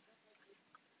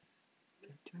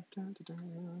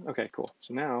 Okay, cool.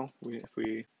 So now if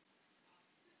we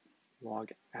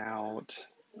log out,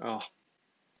 oh,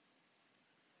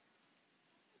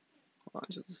 hold on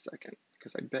just a second,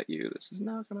 because I bet you this is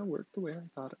not going to work the way I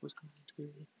thought it was going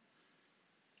to.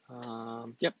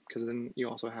 Yep, because then you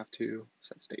also have to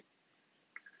set state,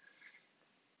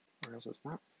 or else it's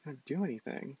not going to do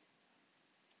anything.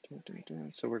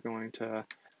 So we're going to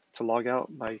log out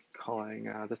by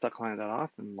calling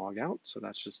this.client.auth and log out. So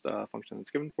that's just a function that's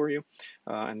given for you.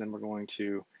 And then we're going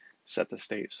to set the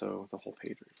state so the whole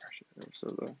page refreshes, so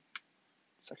the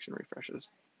section refreshes.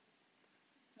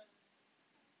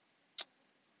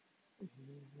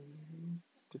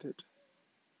 Did it?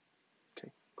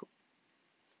 Okay, cool.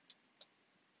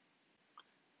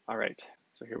 All right,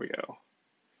 so here we go.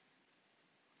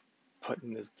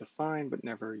 button is defined but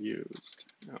never used.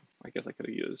 Oh, I guess I could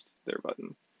have used their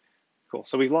button. Cool.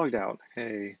 So we logged out.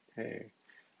 Hey, hey.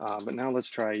 But now let's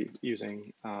try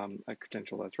using a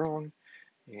credential that's wrong.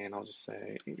 And I'll just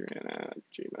say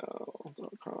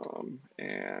adrian@gmail.com.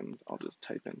 And I'll just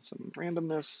type in some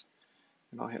randomness.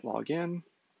 And I'll hit login.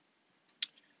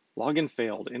 Login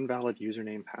failed, invalid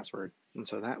username, password. And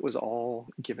so that was all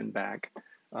given back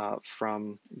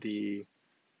from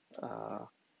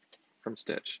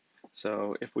Stitch.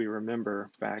 So if we remember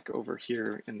back over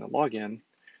here in the login,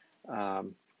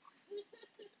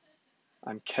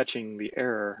 I'm catching the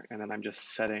error, and then I'm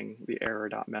just setting the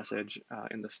error.message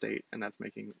in the state, and that's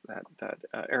making that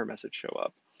error message show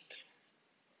up.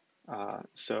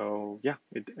 So yeah,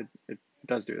 it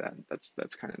does do that.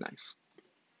 That's kind of nice.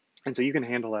 And so you can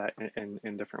handle that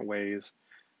in different ways,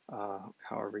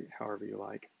 however you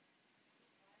like.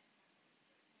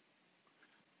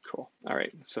 Cool. All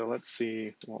right, so let's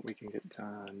see what we can get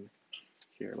done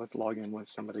here. Let's log in with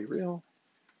somebody real.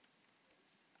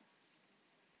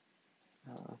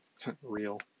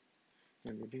 Real.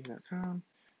 MongoDB.com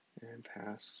and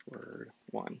password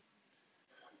 1.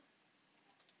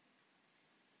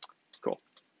 Cool.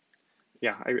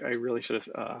 Yeah, I really should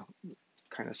have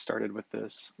kind of started with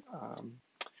this,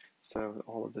 so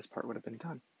all of this part would have been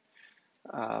done.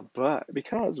 But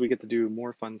because we get to do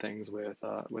more fun things with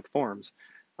forms,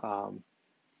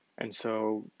 and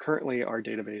so currently our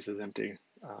database is empty.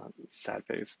 It's sad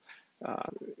face.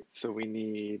 So we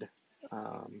need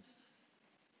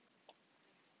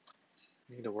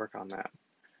to work on that.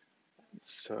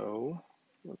 So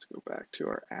let's go back to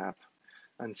our app.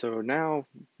 And so now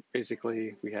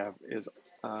basically we have is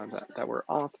that we're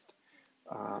off.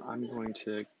 I'm going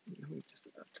to, let me just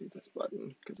update this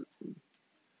button because it's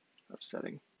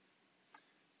upsetting.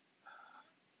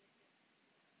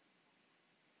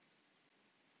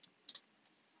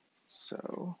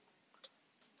 So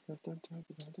we're going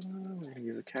to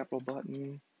use a capital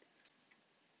button.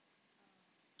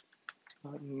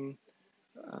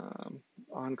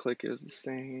 On click is the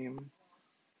same.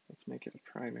 Let's make it a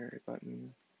primary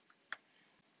button.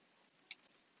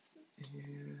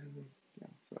 And yeah,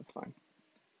 so that's fine.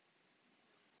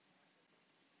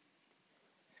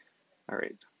 All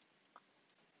right.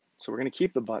 So we're going to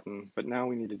keep the button, but now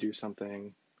we need to do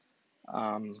something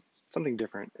something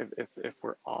different if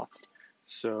we're off.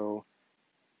 So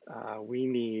we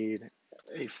need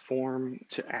a form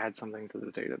to add something to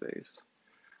the database.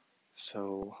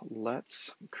 So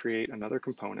let's create another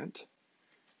component,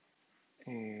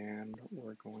 and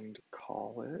we're going to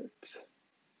call it,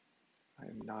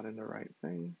 I'm not in the right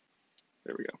thing.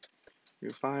 There we go. New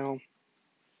file.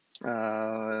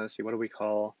 Let's see, what do we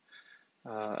call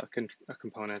a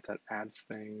component that adds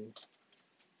things?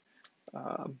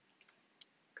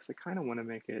 Because I kind of want to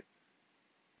make it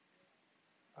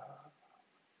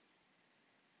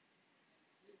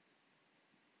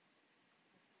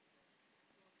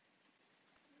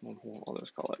I'll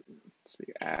just call it, let's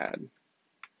see, add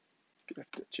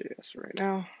gifs.js right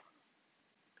now.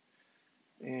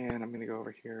 And I'm going to go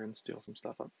over here and steal some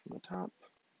stuff up from the top.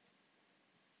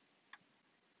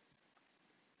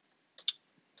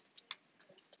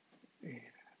 And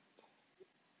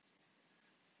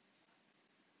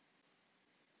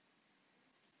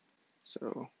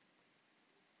so,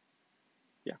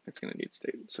 yeah, it's going to need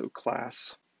state. So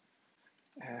class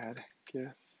add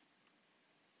gif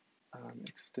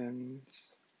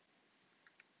extends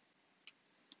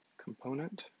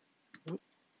component. Oops.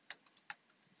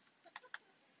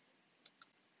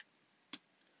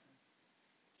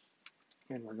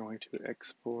 And we're going to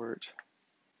export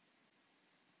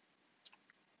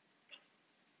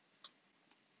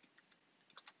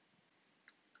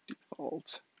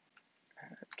default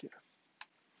add gif.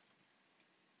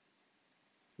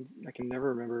 I can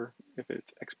never remember if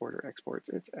it's export or exports.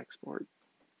 It's export.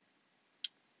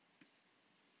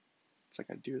 It's like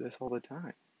I do this all the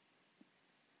time.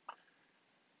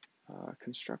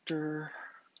 Constructor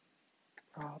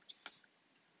props,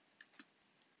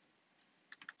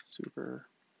 super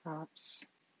props.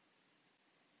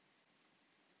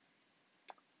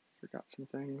 Forgot some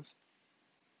things.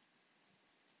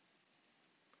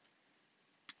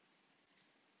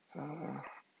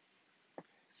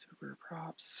 Super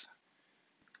props.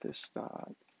 This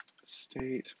dot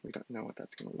state. We don't know what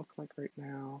that's going to look like right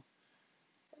now.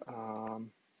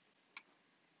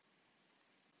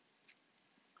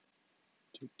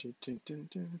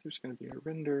 There's going to be a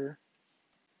render.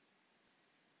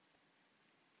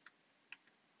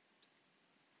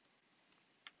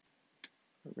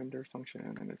 A render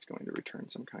function, and it's going to return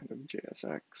some kind of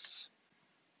JSX,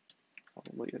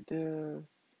 probably a div.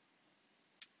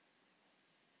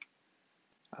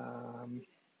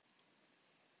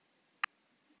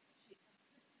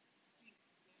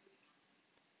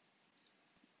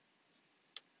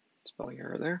 Spelling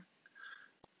error there.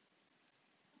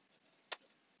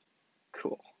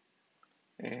 Cool.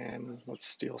 And let's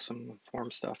steal some form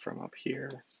stuff from up here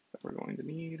that we're going to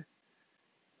need.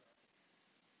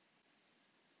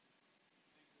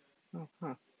 Oh,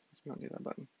 huh. We don't need that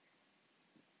button.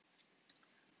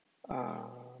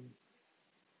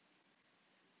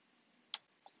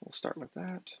 We'll start with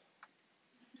that.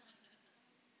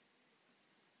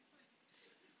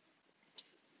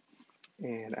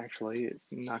 And actually, it's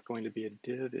not going to be a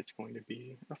div, it's going to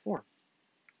be a form.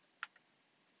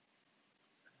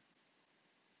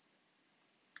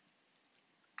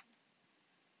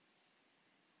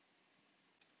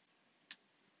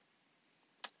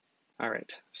 All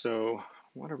right, so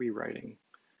what are we writing?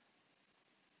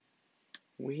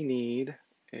 We need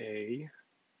a,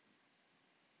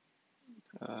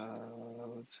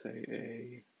 let's say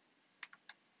a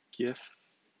GIF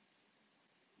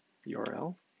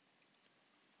URL.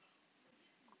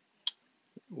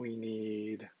 We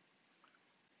need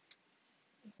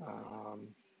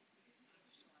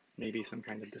maybe some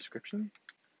kind of description.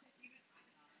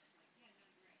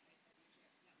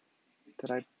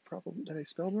 Did I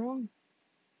spell wrong?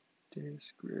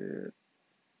 Description.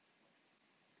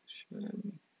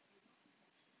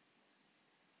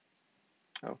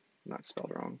 Oh, not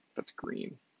spelled wrong. That's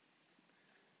green.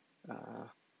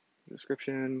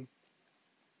 Description.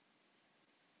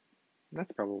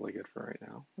 That's probably good for right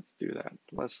now. Let's do that.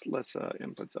 Less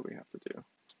inputs that we have to do.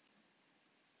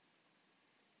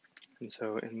 And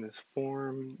so in this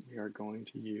form, we are going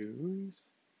to use,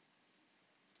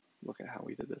 look at how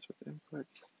we did this with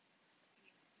inputs.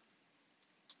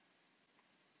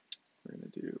 We're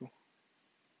going to do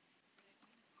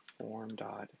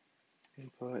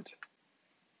form.input.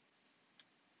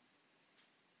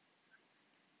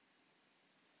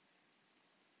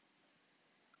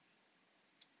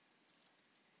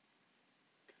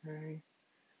 Okay.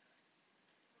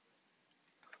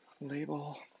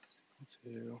 Label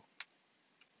to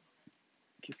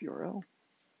GIF URL.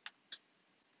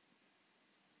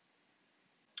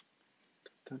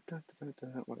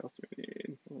 What else do we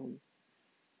need? We'll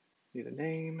need a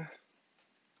name.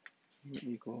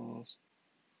 Equals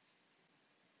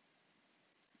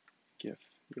GIF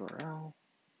URL.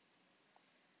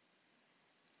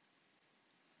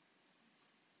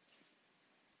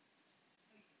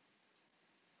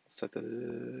 Set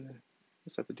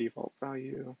the default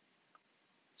value.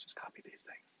 Let's just copy these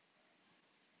things.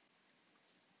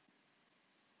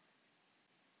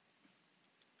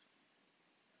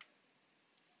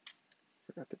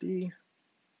 Forgot the D.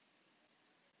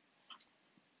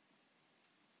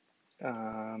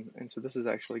 And so this is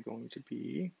actually going to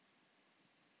be,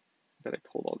 I bet I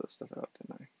pulled all this stuff out,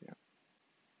 didn't I? Yeah.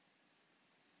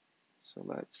 So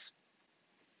let's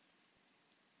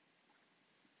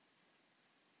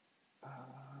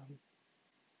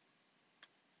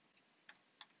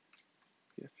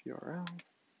GIF URL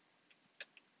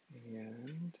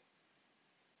and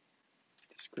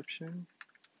description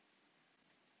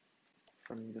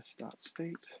from this dot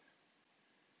state.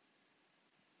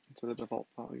 And so the default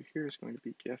value here is going to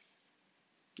be GIF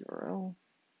URL.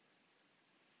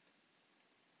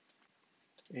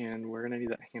 And we're going to need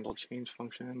that handle change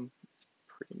function. It's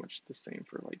pretty much the same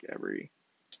for like every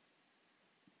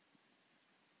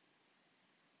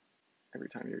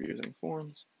time you're using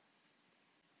forms.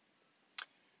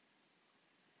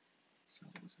 So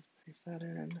let's just paste that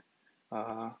in.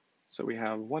 So we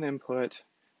have one input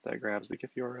that grabs the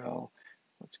GIF URL.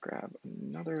 Let's grab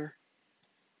another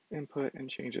input and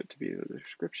change it to be the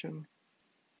description.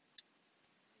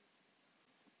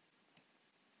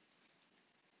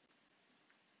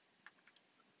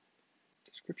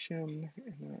 Description,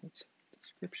 and that's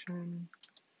description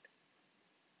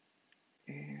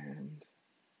and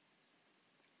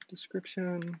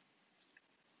description,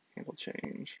 handle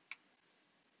change.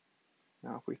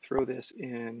 Now if we throw this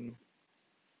in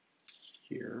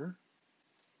here,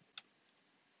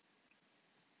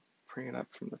 bring it up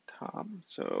from the top.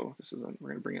 So this is we're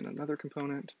going to bring in another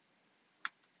component.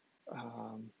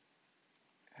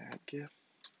 Add GIF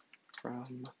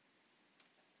from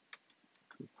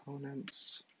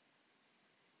components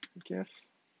GIF.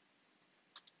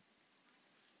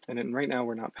 And then right now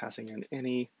we're not passing in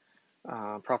any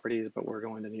properties, but we're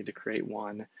going to need to create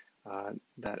one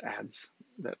that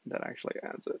actually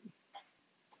adds it.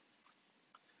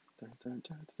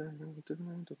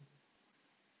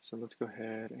 So let's go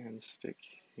ahead and stick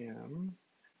him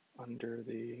under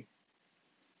the,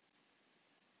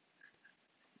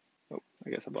 I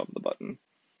guess above the button.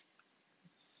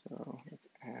 So let's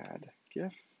add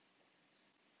gif.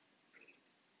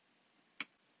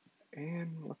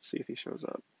 And let's see if he shows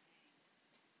up.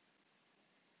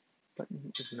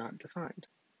 Button is not defined.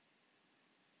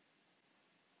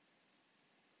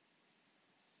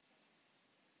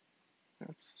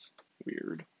 That's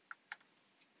weird.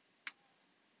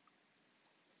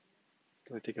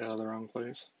 Did I take it out of the wrong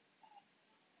place?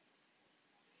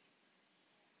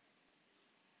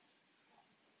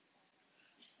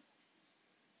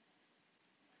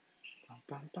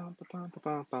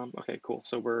 Okay, cool.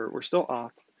 So we're still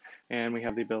auth, and we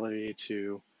have the ability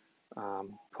to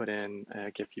put in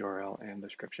a GIF URL and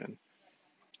description.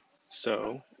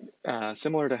 So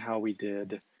similar to how we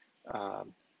did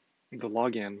the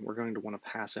login, we're going to want to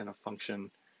pass in a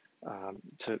function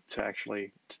to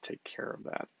take care of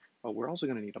that. We're also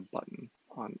going to need a button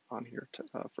on here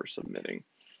for submitting.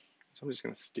 So I'm just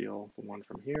going to steal the one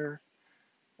from here,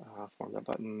 form that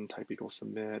button, type equals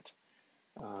submit.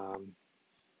 I'm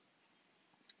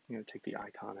going to take the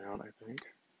icon out, I think.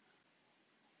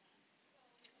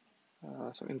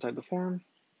 So inside the form,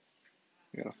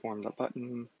 we got to form the button.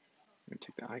 I'm going to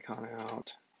take the icon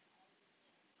out,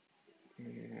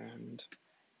 and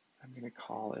I'm going to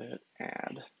call it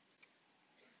add.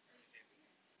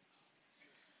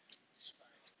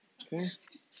 Okay,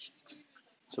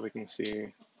 so we can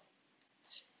see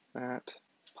that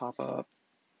pop up.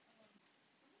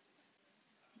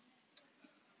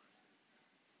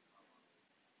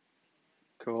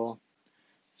 Cool.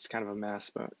 It's kind of a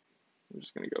mess, but I'm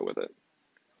just going to go with it.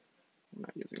 I'm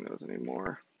not using those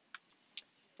anymore.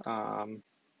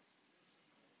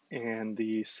 And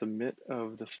the submit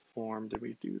of the form, did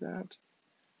we do that?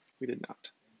 We did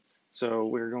not. So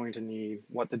we're going to need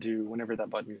what to do whenever that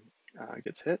button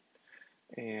gets hit.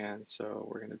 And so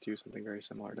we're going to do something very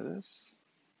similar to this.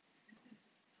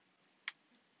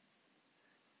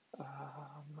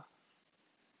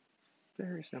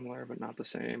 Very similar, but not the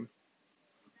same.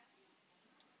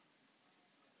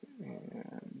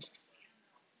 And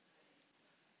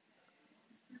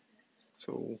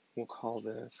so we'll call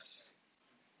this,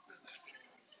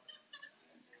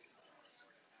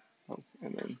 oh,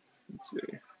 and then let's see,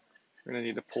 we're going to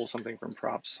need to pull something from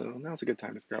props. So now's a good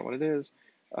time to figure out what it is.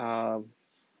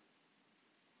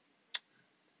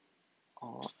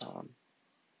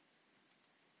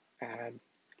 Add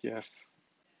gif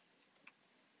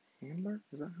handler,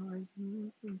 is that how I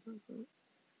do it?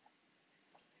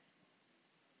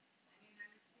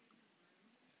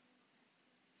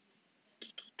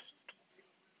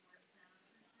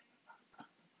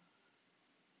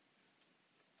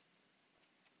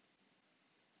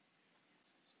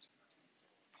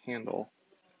 Handle.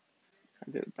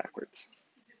 I did it backwards.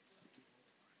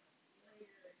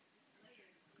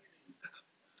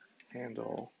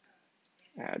 Handle,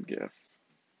 add gif,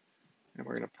 and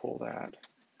we're going to pull that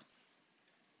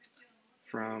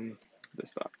from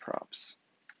this props.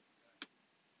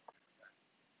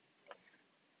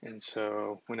 And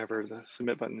so whenever the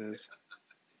submit button is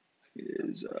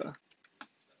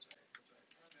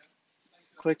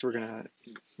clicked, we're going to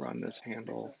run this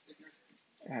handle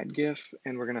add gif,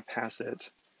 and we're going to pass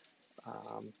it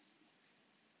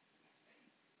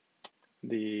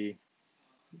these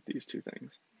two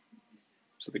things.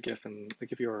 So the GIF and the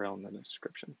GIF URL and the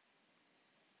description.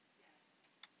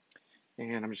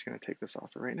 And I'm just going to take this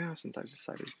off for right now since I've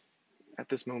decided at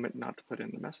this moment not to put in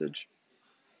the message.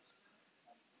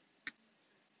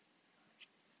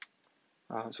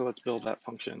 So let's build that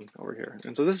function over here.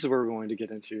 And so this is where we're going to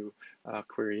get into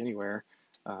QueryAnywhere.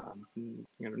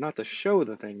 Not to show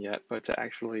the thing yet, but to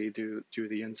actually do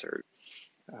the insert.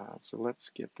 So let's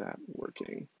get that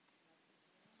working.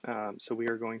 So we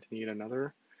are going to need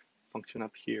another function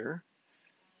up here,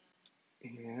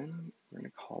 and we're going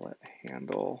to call it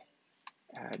handle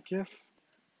add gif.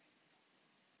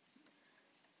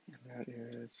 And that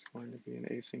is going to be an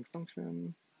async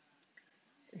function,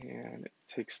 and it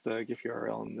takes the GIF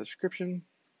URL in the description.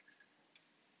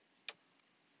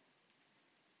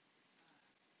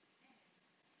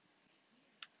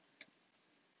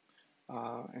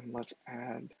 And let's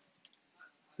add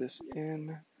this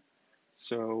in.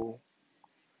 So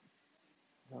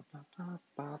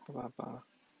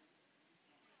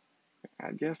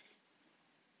add GIF,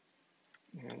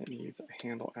 and it needs a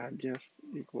handle add GIF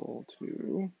equal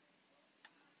to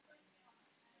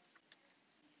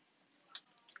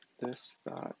this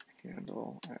dot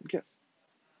handle add GIF.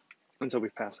 And so we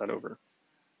pass that over.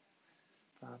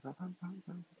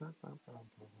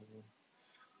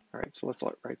 All right, so let's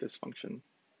write this function.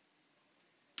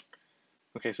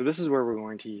 Okay, so this is where we're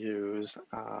going to use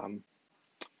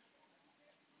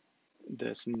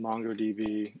this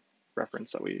MongoDB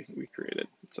reference that we created.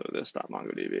 So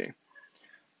this.mongodb.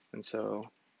 And so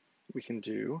we can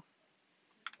do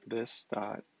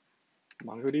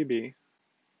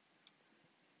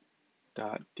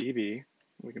this.mongodb.db.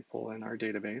 We can pull in our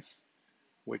database,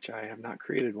 which I have not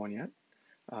created one yet,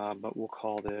 but we'll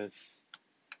call this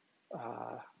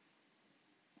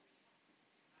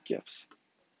gifs.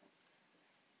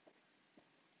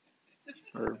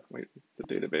 Or wait, the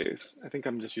database. I think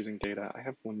I'm just using data. I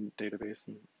have one database,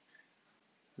 and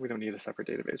we don't need a separate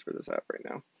database for this app right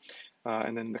now.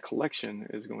 And then the collection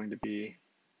is going to be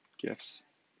gifs.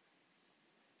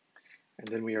 And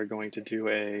then we are going to do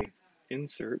a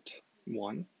insert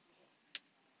one.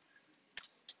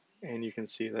 And you can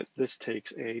see that this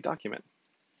takes a document.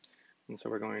 And so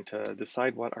we're going to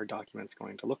decide what our document's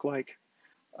going to look like.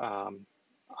 I'm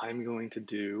going to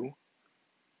do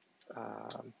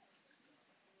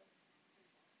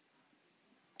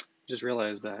just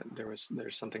realized that there's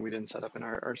something we didn't set up in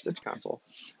our Stitch console.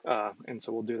 And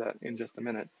so we'll do that in just a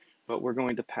minute. But we're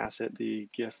going to pass it the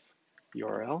GIF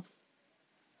URL.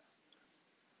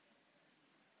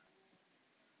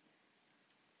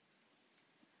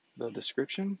 The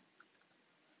description.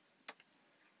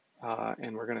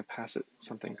 And we're going to pass it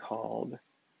something called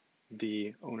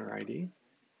the owner ID.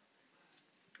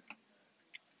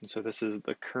 And so this is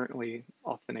the currently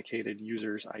authenticated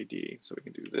user's ID. So we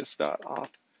can do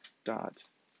this.auth.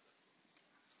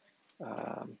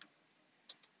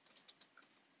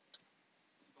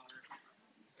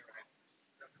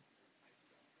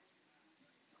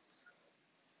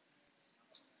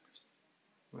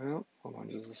 Well, hold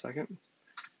on just a second.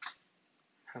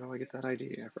 How do I get that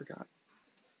ID? I forgot.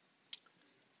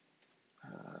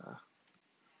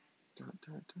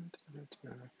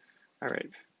 All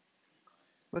right.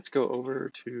 Let's go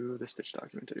over to the Stitch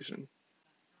documentation,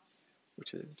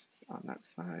 which is on that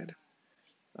side.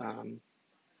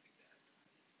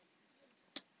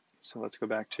 So let's go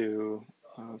back to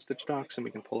Stitch docs, and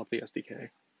we can pull up the SDK.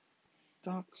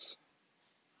 Docs.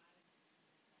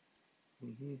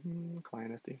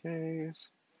 Client SDKs.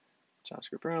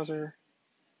 JavaScript browser.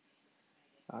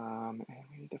 And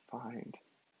we need to find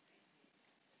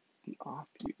the auth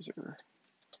user.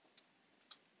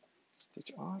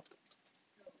 Stitch auth.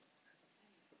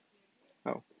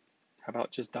 Oh, how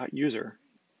about just .user?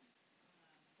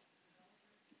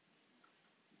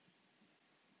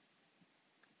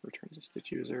 Return to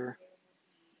Stitch user.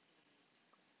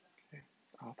 Okay,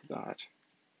 auth dot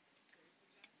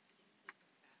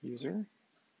user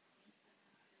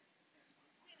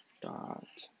dot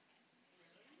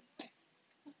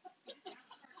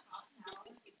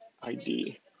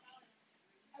ID,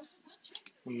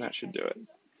 and that should do it.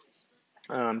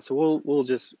 So we'll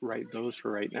just write those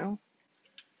for right now,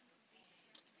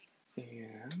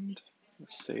 and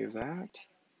save that.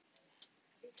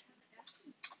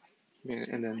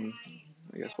 And then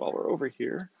I guess while we're over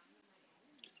here,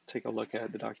 take a look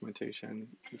at the documentation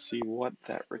to see what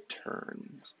that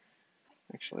returns.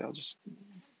 Actually, I'll just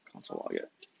console log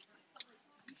it.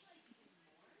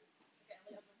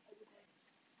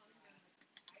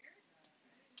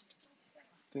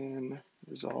 Then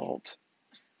result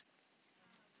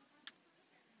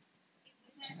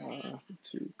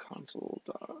to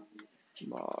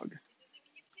console.log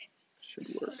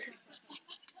should work.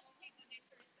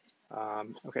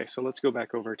 Okay, so let's go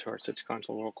back over to our Stitch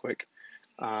console real quick,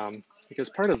 because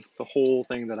part of the whole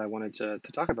thing that I wanted to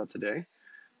talk about today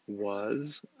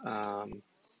was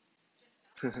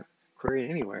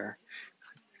QueryAnywhere.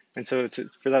 And so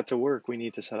for that to work, we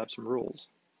need to set up some rules.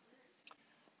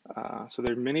 So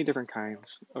there are many different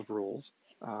kinds of rules.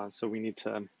 So we need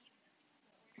to,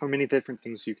 or many different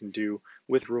things you can do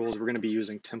with rules. We're going to be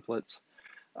using templates.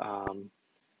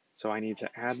 So I need to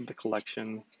add the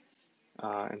collection.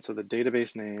 And so the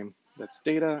database name, that's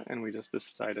data, and we just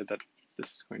decided that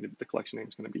this is going to, the collection name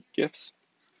is going to be gifs.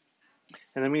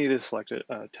 And then we need to select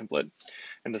a template.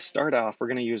 And to start off, we're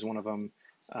going to use one of them,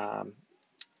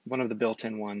 one of the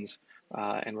built-in ones,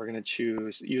 and we're going to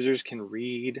choose users can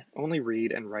only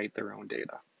read and write their own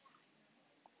data.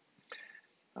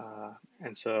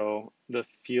 And so the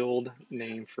field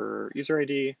name for user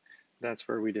ID, that's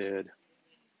where we did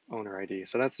owner ID.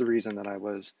 So that's the reason that I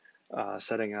was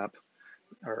setting up,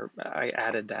 or I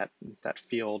added that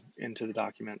field into the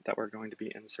document that we're going to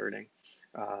be inserting,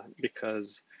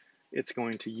 because it's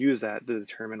going to use that to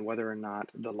determine whether or not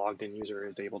the logged in user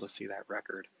is able to see that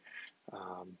record.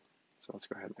 So let's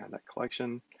go ahead and add that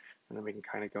collection, and then we can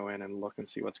kind of go in and look and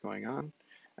see what's going on.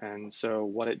 And so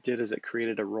what it did is it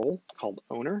created a role called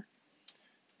owner.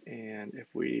 And if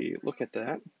we look at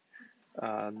that,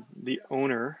 the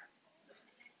owner,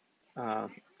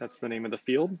 that's the name of the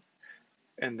field.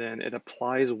 and then it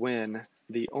applies when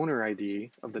the owner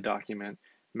ID of the document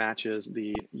matches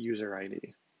the user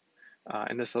ID.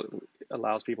 And this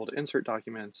allows people to insert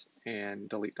documents and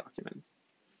delete documents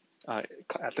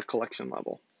at the collection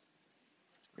level.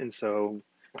 And so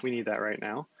we need that right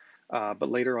now. But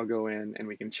later I'll go in and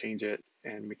we can change it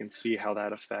and we can see how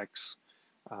that affects.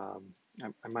 I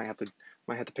might have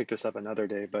to pick this up another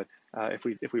day, but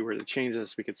if we were to change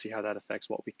this, we could see how that affects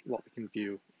what we can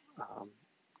view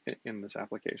in this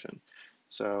application.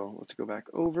 So let's go back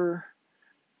over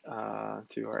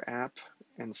to our app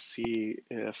and see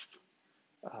if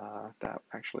that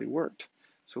actually worked.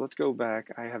 So let's go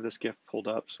back. I have this GIF pulled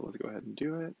up, so let's go ahead and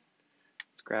do it.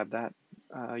 Let's grab that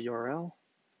URL.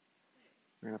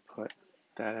 I'm going to put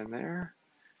that in there.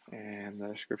 And the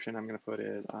description I'm going to put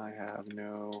is, I have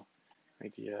no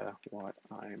idea what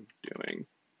I'm doing.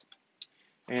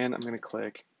 And I'm going to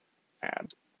click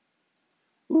add.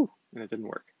 Ooh, and it didn't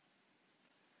work.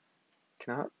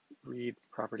 Cannot read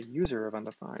property user of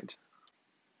undefined.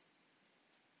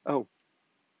 Oh,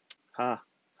 ha,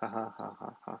 ha, ha, ha,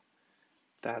 ha, ha.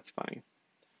 That's funny.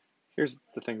 Here's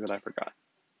the thing that I forgot.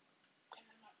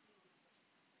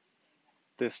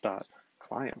 This dot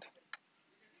client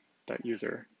dot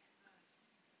user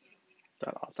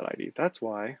dot auth ID. That's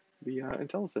why the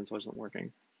IntelliSense wasn't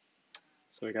working.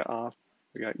 So we got auth,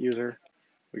 we got user,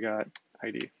 we got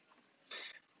ID.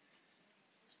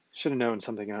 Should have known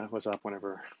something was up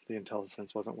whenever the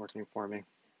IntelliSense wasn't working for me.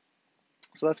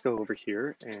 So let's go over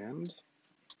here and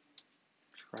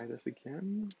try this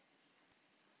again,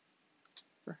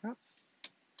 perhaps.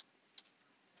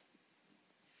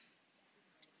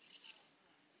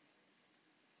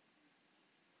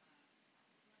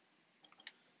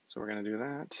 So we're going to do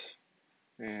that,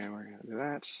 and we're going to do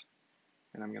that,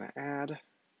 and I'm going to add.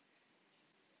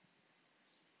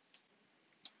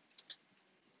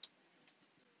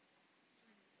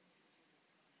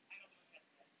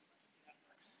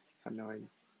 I have no idea.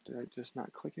 Did I just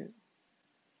not click it?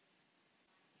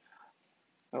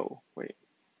 Oh, wait.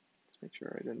 Let's make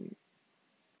sure I didn't.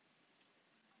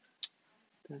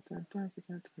 Okay,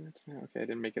 I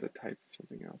didn't make it a type,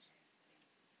 something else.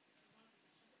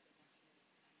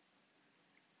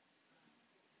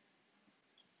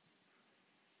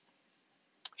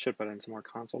 Should put in some more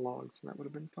console logs, and that would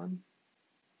have been fun.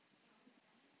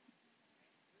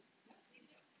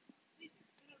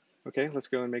 Okay, let's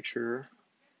go and make sure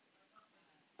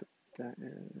that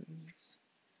is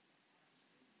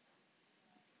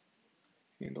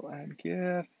handle add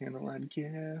gif, handle add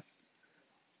gif.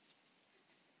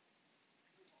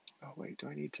 Oh wait, do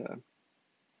I need to?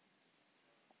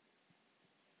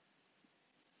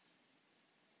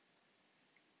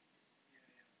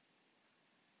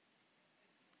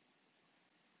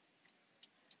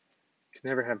 You can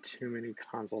never have too many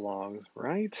console logs,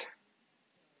 right?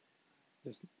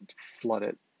 Just flood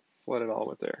it all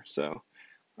with there. So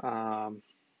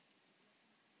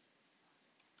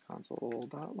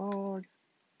console.log,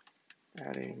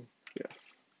 adding gif.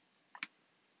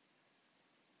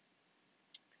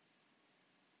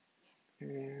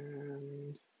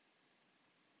 And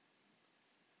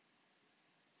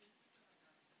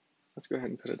let's go ahead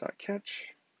and put a dot catch.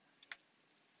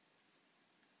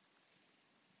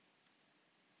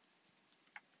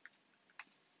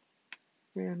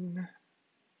 And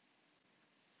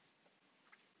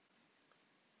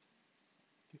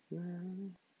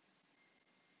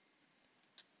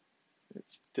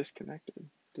it's disconnected.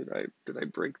 Did I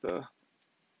break the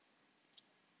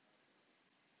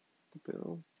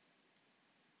build?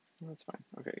 No, that's fine.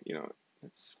 Okay, you know what?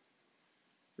 Let's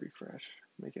refresh,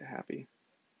 make it happy.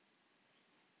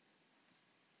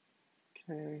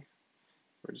 Okay,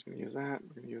 we're just going to use that.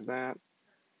 We're going to use that.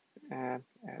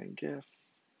 Adding GIF.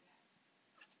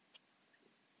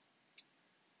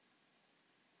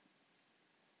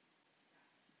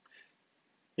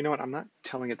 You know what? I'm not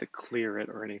telling it to clear it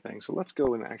or anything. So let's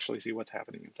go and actually see what's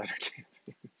happening inside our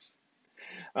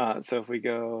database. So if we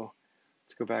go,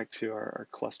 let's go back to our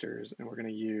clusters, and we're going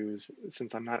to use,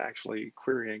 since I'm not actually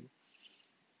querying,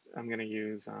 I'm going to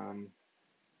use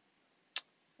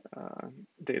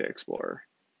Data Explorer.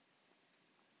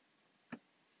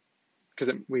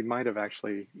 Because we might have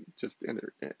actually just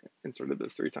inserted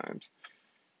this 3 times.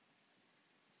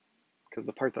 Because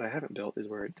the part that I haven't built is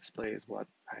where it displays what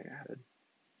I added.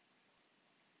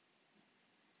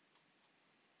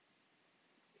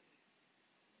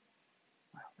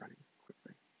 Wow, running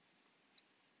quickly.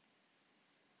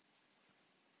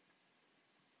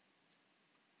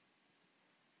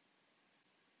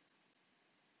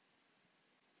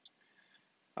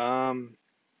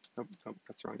 Nope,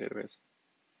 that's the wrong database.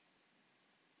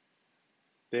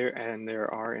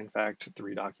 There are in fact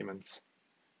 3 documents,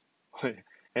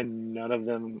 and none of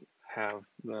them have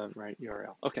the right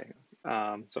URL. Okay, so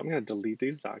I'm going to delete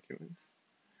these documents.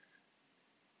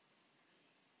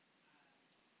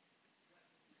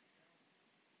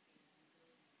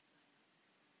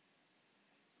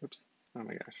 Oops. Oh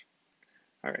my gosh.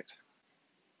 All right.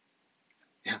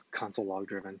 Yeah, console log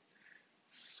driven.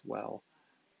 Swell.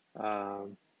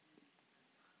 Um,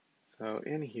 so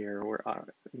in here, we're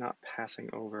not passing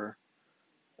over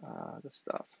the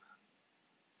stuff.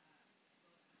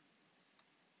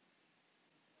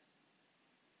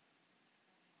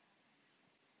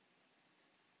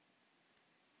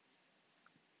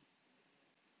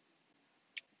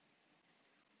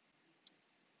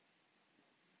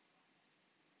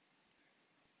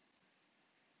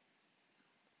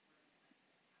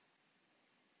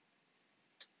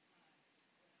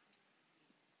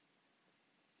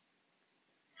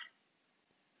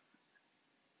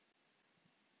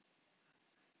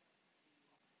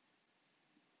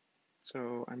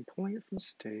 So I'm pulling it from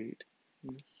state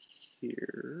in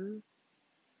here.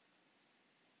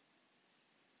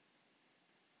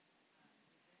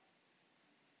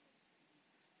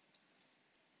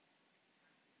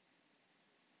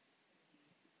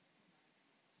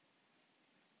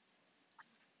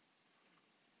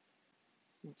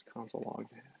 Let's console log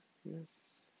this.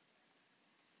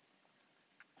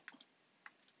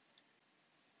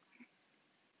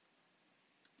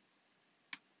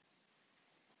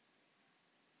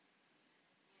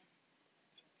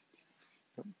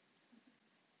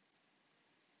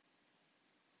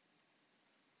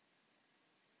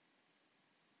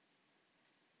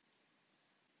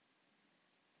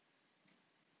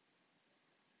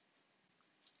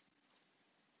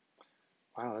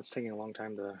 Wow, that's taking a long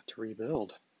time to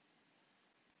rebuild.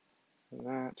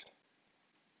 That.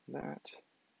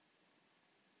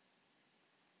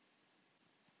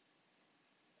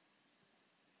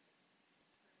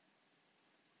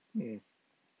 Hmm.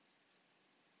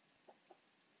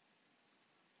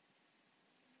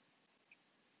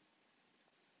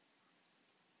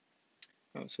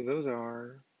 Oh, so those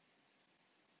are.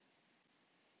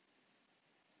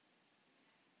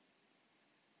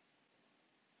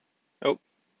 Oh,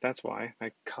 that's why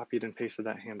I copied and pasted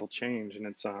that handle change, and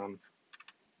it's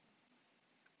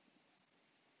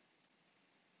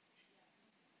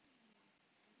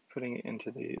putting it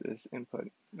into this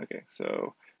input. Okay,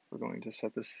 so we're going to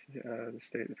set this the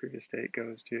state. The previous state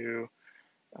goes to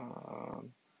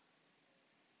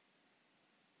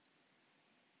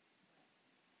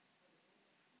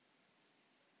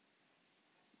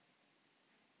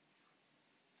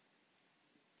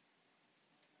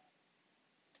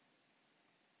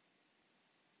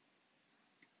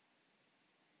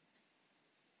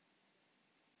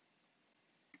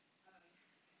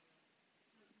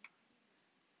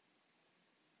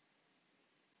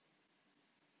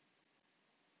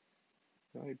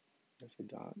did I miss a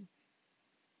dot?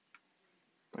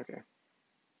 Okay.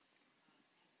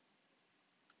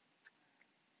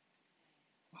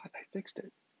 What? I fixed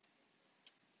it.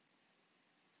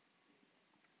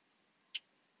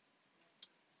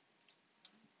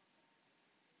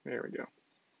 There we go.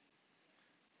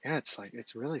 Yeah,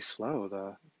 it's really slow,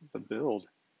 the build.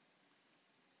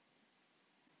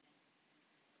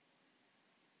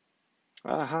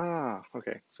 Aha!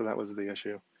 Okay, so that was the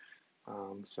issue.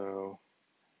 So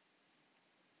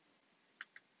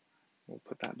we'll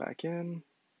put that back in.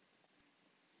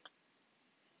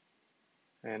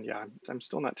 And yeah, I'm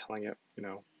still not telling it,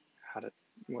 how to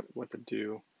what to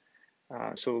do.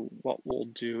 So what we'll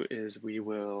do is we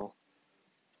will,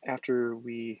 after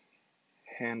we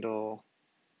handle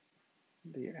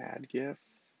the add gif,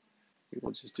 we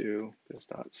will just do this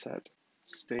dot set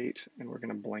state, and we're going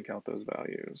to blank out those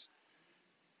values.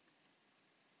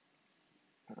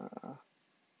 We're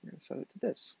going to set it to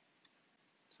this.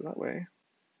 So that way,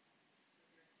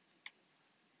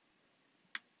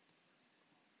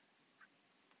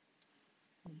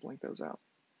 I'll blank those out.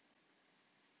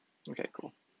 Okay,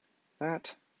 cool.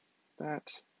 That,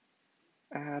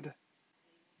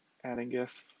 adding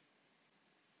gif.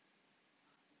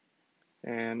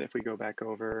 And if we go back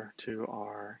over to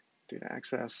our data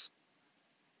access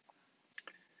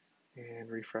and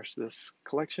refresh this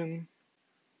collection,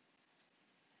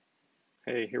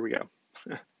 hey, here we go.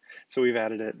 So we've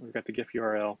added it. We've got the GIF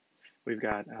URL, we've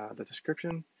got the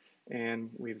description, and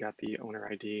we've got the owner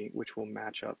ID, which will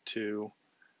match up to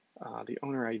the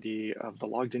owner ID of the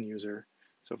logged in user.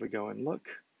 So if we go and look,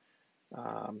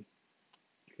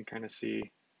 you can kind of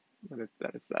see that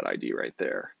it's that ID right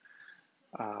there.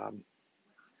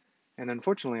 And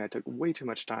unfortunately, I took way too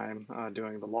much time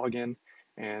doing the login,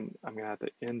 and I'm going to have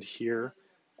to end here.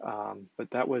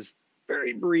 But that was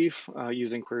very brief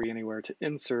using QueryAnywhere to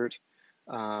insert.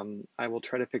 I will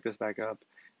try to pick this back up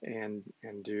and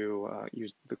do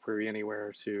use the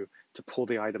QueryAnywhere to pull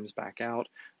the items back out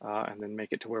and then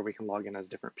make it to where we can log in as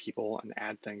different people and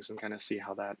add things and kind of see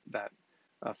how that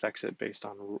affects it based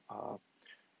on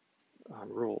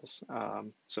rules.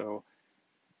 So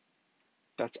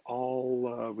that's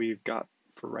all we've got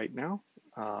for right now.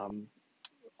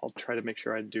 I'll try to make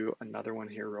sure I do another one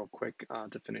here real quick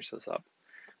to finish this up.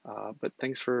 But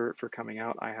thanks for coming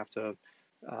out. I have to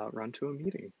run to a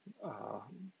meeting.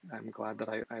 I'm glad that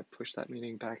I pushed that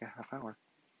meeting back a half hour.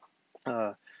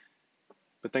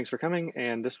 But thanks for coming,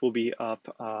 and this will be up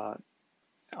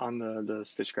on the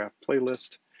StitchCraft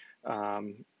playlist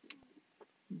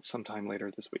sometime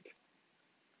later this week.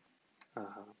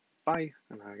 Bye,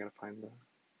 and I gotta find the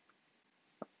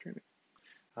stop streaming.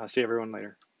 See everyone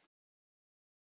later.